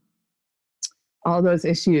all those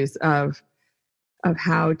issues of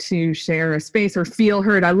how to share a space or feel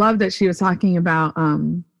heard. I love that she was talking about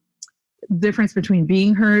the difference between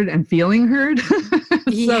being heard and feeling heard.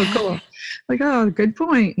 So cool. Like, oh, good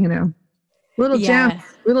point. You know, little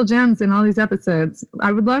gems in all these episodes.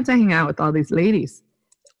 I would love to hang out with all these ladies.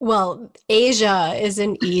 Well, Asia is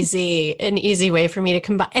an easy way for me to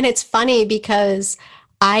combine. And it's funny because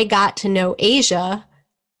I got to know Asia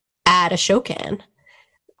at Ashokan.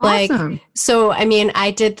 Like, Awesome. so, I mean, I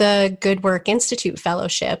did the Good Work Institute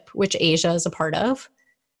Fellowship, which Asia is a part of.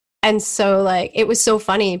 And so, like, it was so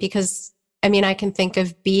funny because, I mean, I can think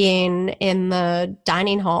of being in the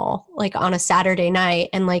dining hall, like, on a Saturday night.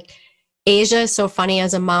 And, like, Asia is so funny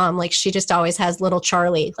as a mom. Like, she just always has little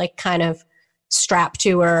Charlie, like, kind of strapped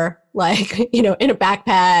to her, like, you know, in a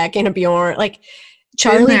backpack, in a Bjorn. Like,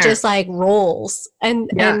 Charlie just, like, rolls. And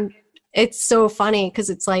it's so funny because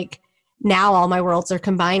it's like, now all my worlds are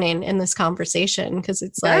combining in this conversation because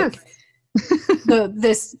it's like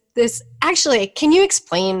this actually, can you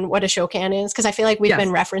explain what a shokan is? Because I feel like we've been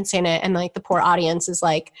referencing it and like the poor audience is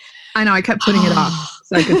like, I know, I kept putting it off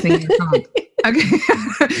so I could sing your song.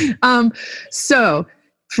 Okay. So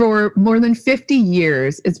for more than 50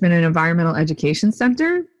 years, it's been an environmental education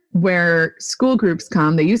center where school groups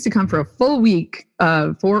come. They used to come for a full week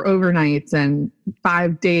of 4 overnights and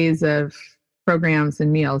 5 days of programs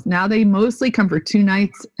and meals. Now they mostly come for 2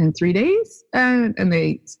 nights and 3 days, and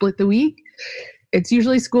they split the week. It's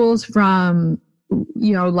usually schools from,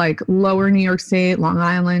 you know, like lower New York State, Long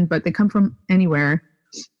Island, but they come from anywhere.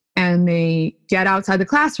 And they get outside the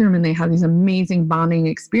classroom and they have these amazing bonding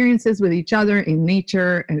experiences with each other in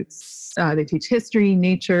nature. And they teach history,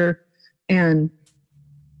 nature, and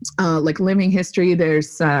like living history.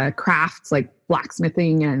 There's crafts like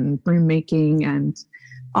blacksmithing and broom making and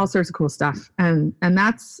all sorts of cool stuff. And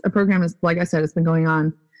that's a program, is, like I said, it's been going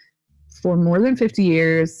on for more than 50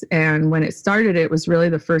 years. And when it started, it was really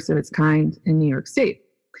the first of its kind in New York State.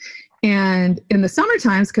 And in the summer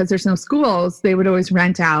times, because there's no schools, they would always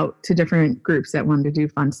rent out to different groups that wanted to do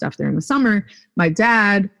fun stuff there in the summer. My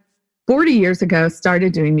dad, 40 years ago,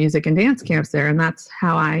 started doing music and dance camps there. And that's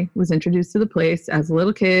how I was introduced to the place as a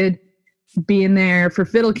little kid, being there for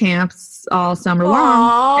fiddle camps all summer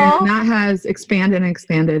long. And that has expanded and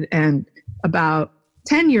expanded. And about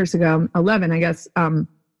 10 years ago, 11, I guess,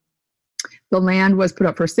 the land was put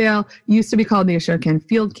up for sale. It used to be called the Ashokan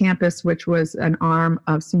Field Campus, which was an arm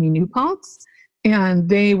of SUNY New Paltz. And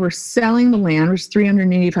they were selling the land, which was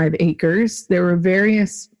 385 acres. There were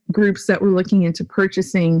various groups that were looking into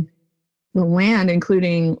purchasing the land,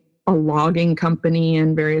 including a logging company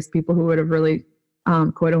and various people who would have really,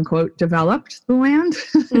 quote unquote, developed the land.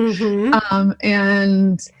 Mm-hmm.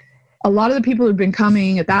 And a lot of the people who'd been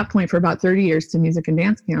coming at that point for about 30 years to music and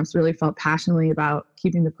dance camps really felt passionately about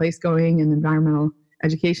keeping the place going and environmental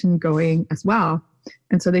education going as well.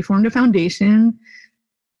 And so they formed a foundation.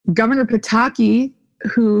 Governor Pataki,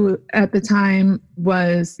 who at the time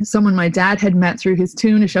was someone my dad had met through his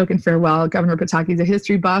tune, Ashokan Farewell. Governor Pataki's a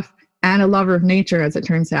history buff and a lover of nature, as it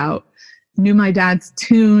turns out. Knew my dad's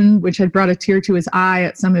tune, which had brought a tear to his eye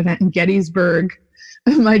at some event in Gettysburg.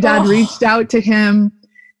 My dad reached out to him,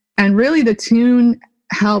 and really the tune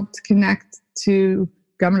helped connect to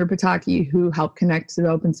Governor Pataki, who helped connect to the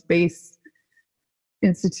Open Space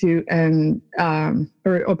Institute and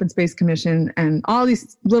or Open Space Commission, and all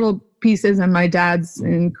these little pieces, and my dad's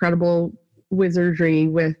incredible wizardry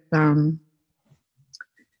with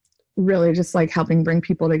really just like helping bring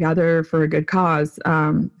people together for a good cause.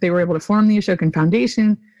 They were able to form the Ashokan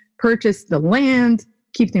Foundation, purchase the land,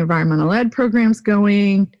 keep the environmental ed programs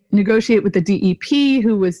going, negotiate with the DEP,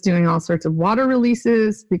 who was doing all sorts of water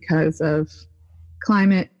releases because of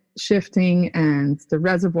climate shifting and the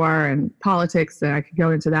reservoir and politics. And I could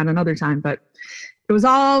go into that another time, but it was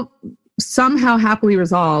all somehow happily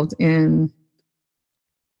resolved in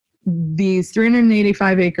these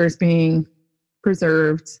 385 acres being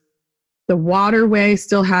preserved. The waterway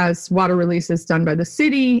still has water releases done by the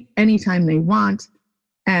city anytime they want.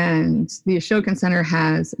 And the Ashokan Center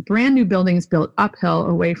has brand new buildings built uphill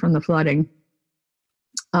away from the flooding.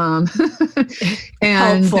 And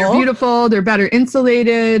they're beautiful. They're better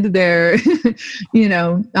insulated. They're,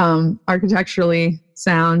 architecturally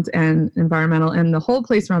sound and environmental. And the whole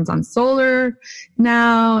place runs on solar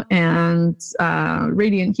now, and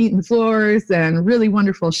radiant heat in the floors, and really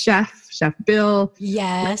wonderful Chef Bill.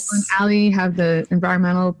 Yes. And Allie have the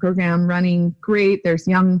environmental program running great. There's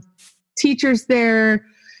young teachers there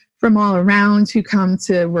from all around who come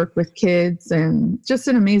to work with kids, and just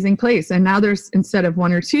an amazing place. And now there's, instead of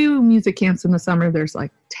 1 or 2 music camps in the summer, there's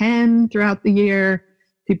like 10 throughout the year.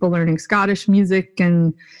 People learning Scottish music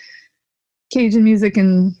and Cajun music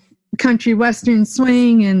and country western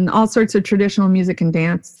swing and all sorts of traditional music and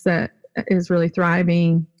dance that is really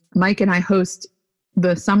thriving. Mike and I host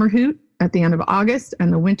the Summer Hoot at the end of August,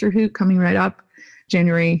 and the Winter Hoot coming right up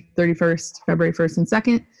January 31st, February 1st and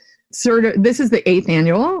 2nd. This is the 8th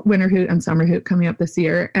annual Winter Hoot and Summer Hoot coming up this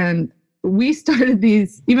year. And we started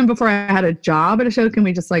these even before I had a job at Ashokan.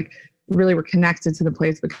 We just like really were connected to the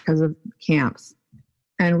place because of camps.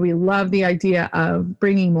 And we love the idea of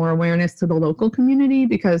bringing more awareness to the local community,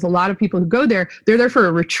 because a lot of people who go there, they're there for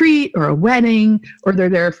a retreat or a wedding, or they're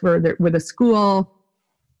there with a school.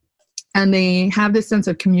 And they have this sense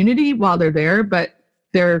of community while they're there, but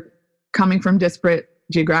they're coming from disparate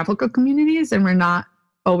geographical communities, and we're not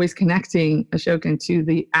always connecting Ashokan to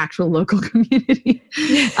the actual local community.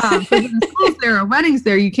 Because in schools there or weddings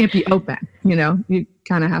there, you can't be open, you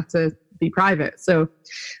kind of have to be private. So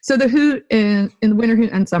the hoot in the winter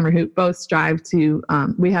hoot and summer hoot both strive to,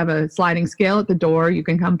 we have a sliding scale at the door. You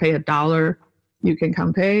can come pay $1. You can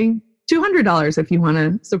come pay $200 if you want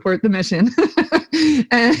to support the mission.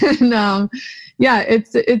 And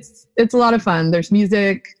it's a lot of fun. There's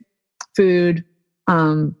music, food.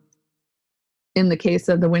 In the case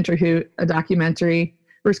of the winter hoot, a documentary,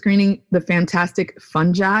 we're screening the fantastic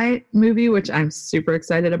Fungi movie, which I'm super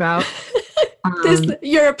excited about.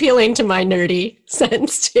 You're appealing to my nerdy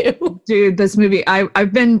sense too. Dude, this movie,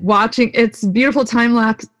 I've been watching. It's beautiful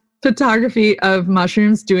time-lapse photography of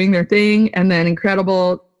mushrooms doing their thing, and then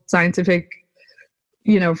incredible scientific,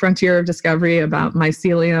 frontier of discovery about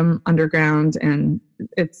mycelium underground, and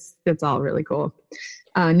it's all really cool.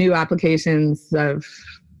 New applications of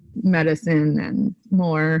medicine and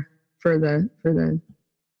more for the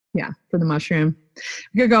mushroom.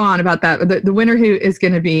 We could go on about that. The winter hoot is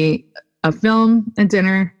going to be a film and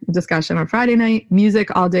dinner discussion on Friday night,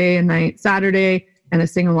 music all day and night Saturday, and a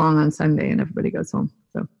sing-along on Sunday, and everybody goes home.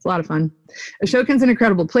 So it's a lot of fun. Ashokan's an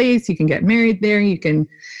incredible place. You can get married there. You can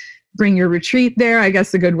bring your retreat there. I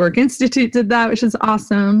guess the Good Work Institute did that, which is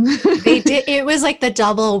awesome. They did. It was like the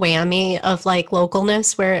double whammy of like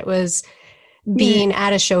localness, where it was being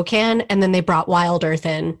at Ashokan, and then they brought Wild Earth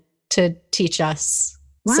in to teach us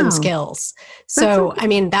some skills. So, I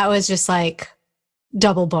mean, that was just like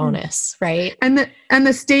double bonus, right? And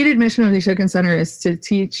the stated mission of the Ashokan Center is to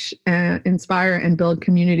teach, inspire, and build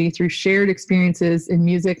community through shared experiences in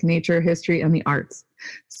music, nature, history, and the arts.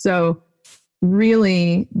 So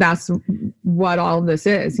really, that's what all of this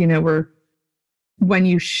is. When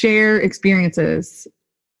you share experiences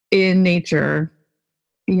in nature,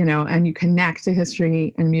 and you connect to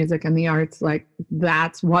history and music and the arts, like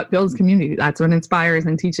that's what builds community. That's what inspires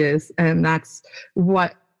and teaches. And that's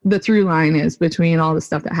what the through line is between all the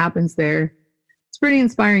stuff that happens there. It's a pretty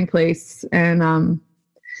inspiring place. And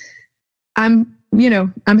I'm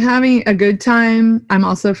having a good time. I'm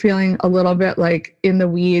also feeling a little bit like in the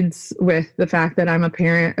weeds with the fact that I'm a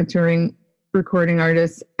parent, a touring recording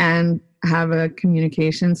artist, and have a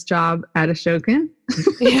communications job at Ashokan.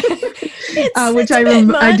 Which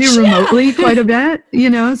I do remotely quite a bit,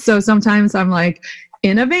 so sometimes I'm like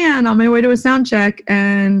in a van on my way to a sound check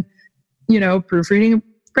and, proofreading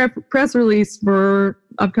a press release for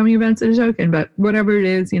upcoming events at Ashokan, but whatever it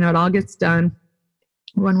is, it all gets done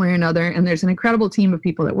one way or another. And there's an incredible team of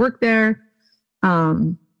people that work there.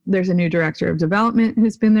 There's a new director of development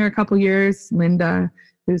who's been there a couple years, Linda,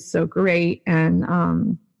 who's so great.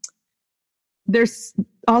 And, there's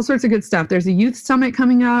all sorts of good stuff. There's a youth summit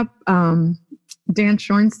coming up. Dan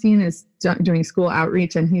Schornstein is doing school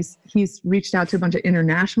outreach, and he's reached out to a bunch of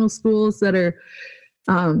international schools that are,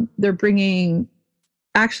 they're bringing,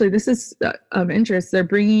 actually, this is of interest. They're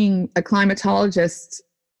bringing a climatologist,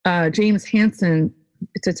 James Hansen,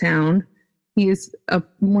 to town. He's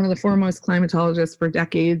one of the foremost climatologists for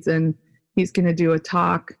decades, and he's going to do a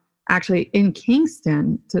talk actually in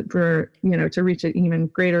Kingston to reach an even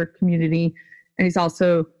greater community. And he's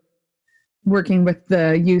also working with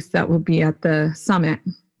the youth that will be at the summit.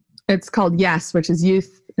 It's called YES, which is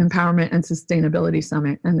Youth Empowerment and Sustainability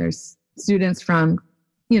Summit. And there's students from,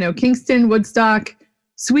 Kingston, Woodstock,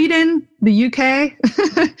 Sweden, the UK,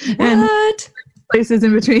 and places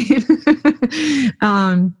in between.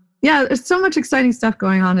 There's so much exciting stuff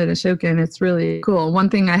going on at Ashokan. It's really cool. One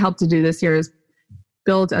thing I helped to do this year is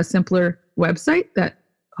build a simpler website that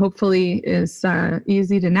hopefully is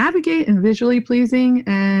easy to navigate and visually pleasing,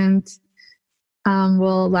 and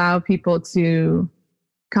will allow people to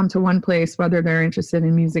come to one place, whether they're interested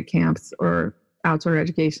in music camps or outdoor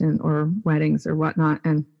education or weddings or whatnot,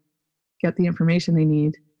 and get the information they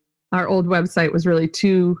need. Our old website was really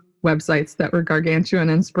 2 websites that were gargantuan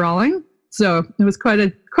and sprawling, so it was quite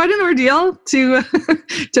an ordeal to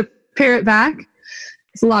to pare it back.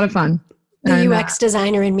 It's a lot of fun. The UX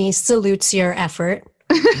designer in me salutes your effort.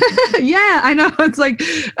 Yeah, I know. It's like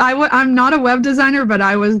I'm not a web designer, but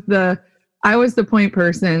I was the point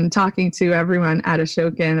person talking to everyone at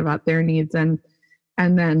Ashokan about their needs, and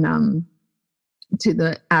then to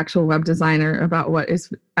the actual web designer about what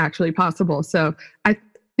is actually possible. So I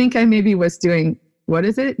think I maybe was doing, what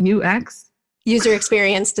is it? UX? User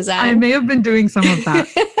experience design. I may have been doing some of that.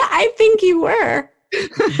 I think you were.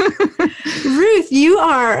 Ruth, you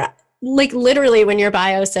are like literally when your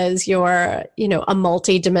bio says you're, a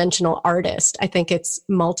multi-dimensional artist, I think it's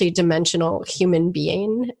multi-dimensional human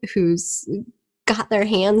being who's got their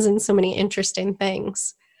hands in so many interesting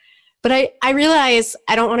things. But I realize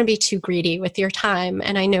I don't want to be too greedy with your time.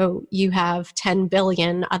 And I know you have 10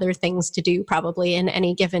 billion other things to do probably in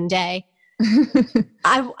any given day.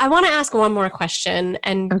 I want to ask one more question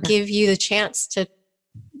and give you the chance to,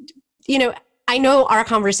 I know our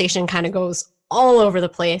conversation kind of goes all over the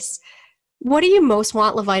place. What do you most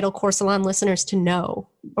want LaVital Core Salon listeners to know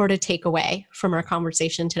or to take away from our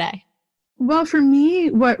conversation today? Well, for me,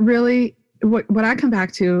 what I come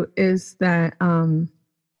back to is that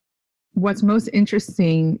what's most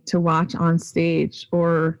interesting to watch on stage,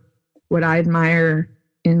 or what I admire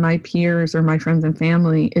in my peers or my friends and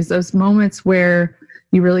family, is those moments where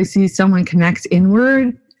you really see someone connect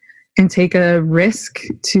inward and take a risk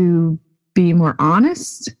to be more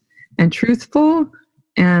honest and truthful.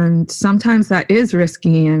 And sometimes that is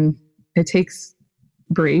risky and it takes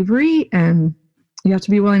bravery and you have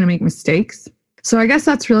to be willing to make mistakes. So I guess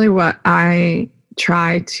that's really what I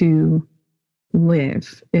try to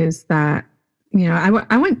live, is that,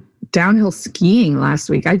 I went downhill skiing last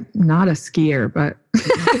week. I'm not a skier, but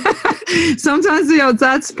sometimes,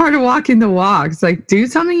 that's part of walking the walk. It's like, do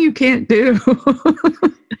something you can't do.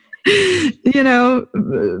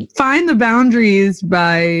 Find the boundaries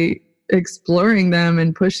by exploring them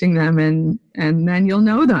and pushing them, and then you'll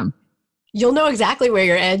know them. You'll know exactly where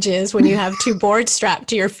your edge is when you have two boards strapped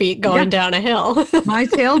to your feet going down a hill. My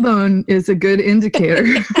tailbone is a good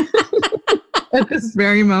indicator. At this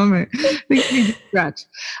very moment, stretch.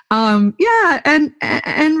 And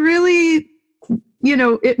really,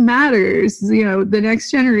 it matters. The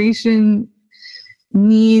next generation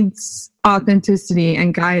needs authenticity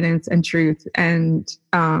and guidance and truth, and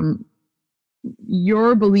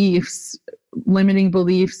your beliefs, limiting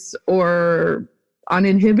beliefs or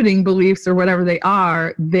uninhibiting beliefs or whatever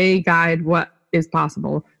they guide what is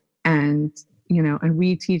possible. And, and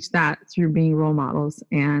we teach that through being role models.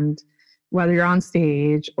 And whether you're on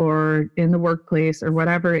stage or in the workplace or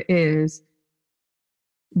whatever it is,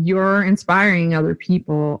 you're inspiring other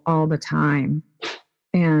people all the time.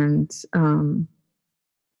 And, and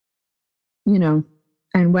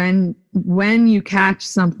when you catch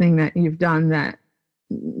something that you've done that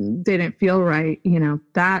didn't feel right,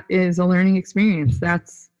 that is a learning experience.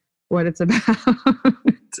 That's what it's about.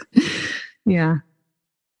 Yeah.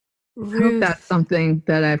 Ruth, I hope that's something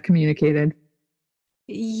that I've communicated.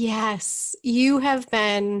 Yes, you have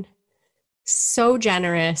been so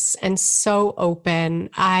generous and so open.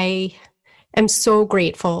 I am so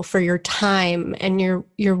grateful for your time and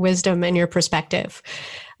your wisdom and your perspective.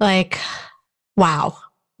 Like, wow.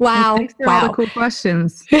 Well, thanks for all the cool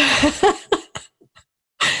questions.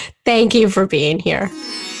 Thank you for being here.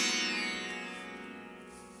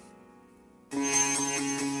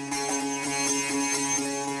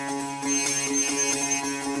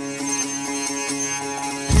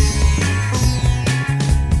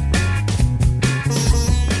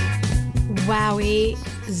 Wowie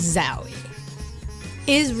zowie.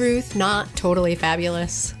 Is Ruth not totally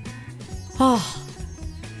fabulous? Oh,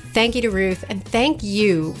 thank you to Ruth, and thank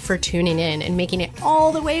you for tuning in and making it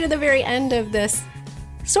all the way to the very end of this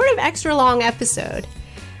sort of extra long episode.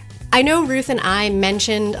 I know Ruth and I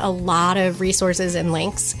mentioned a lot of resources and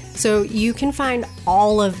links, so you can find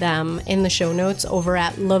all of them in the show notes over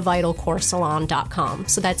at levitalcoresalon.com.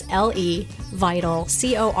 So that's LEVital,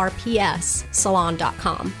 CORPS,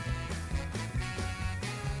 salon.com.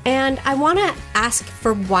 And I want to ask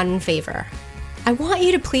for one favor. I want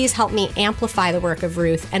you to please help me amplify the work of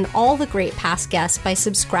Ruth and all the great past guests by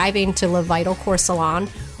subscribing to LaVital Core Salon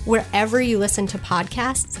wherever you listen to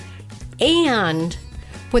podcasts. And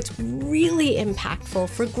what's really impactful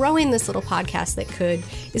for growing this little podcast that could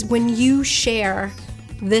is when you share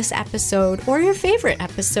this episode or your favorite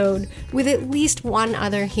episode with at least one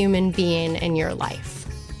other human being in your life.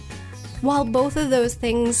 While both of those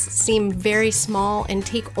things seem very small and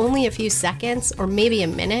take only a few seconds or maybe a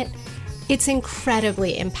minute, it's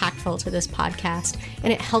incredibly impactful to this podcast,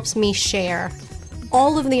 and it helps me share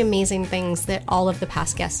all of the amazing things that all of the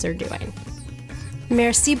past guests are doing.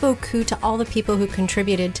 Merci beaucoup to all the people who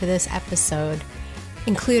contributed to this episode,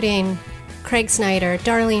 including Craig Snyder,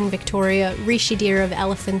 Darlene Victoria, Rishi Deer of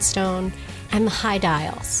Elephantstone, and the High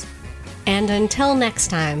Dials. And until next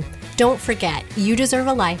time, don't forget, you deserve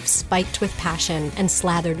a life spiked with passion and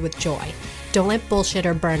slathered with joy. Don't let bullshit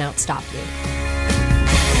or burnout stop you.